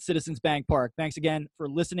down at Citizens Bank Park. Thanks again for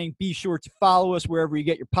listening. Be sure to follow us wherever you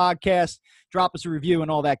get your podcasts. Drop us a review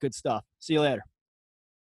and all that good stuff. See you later.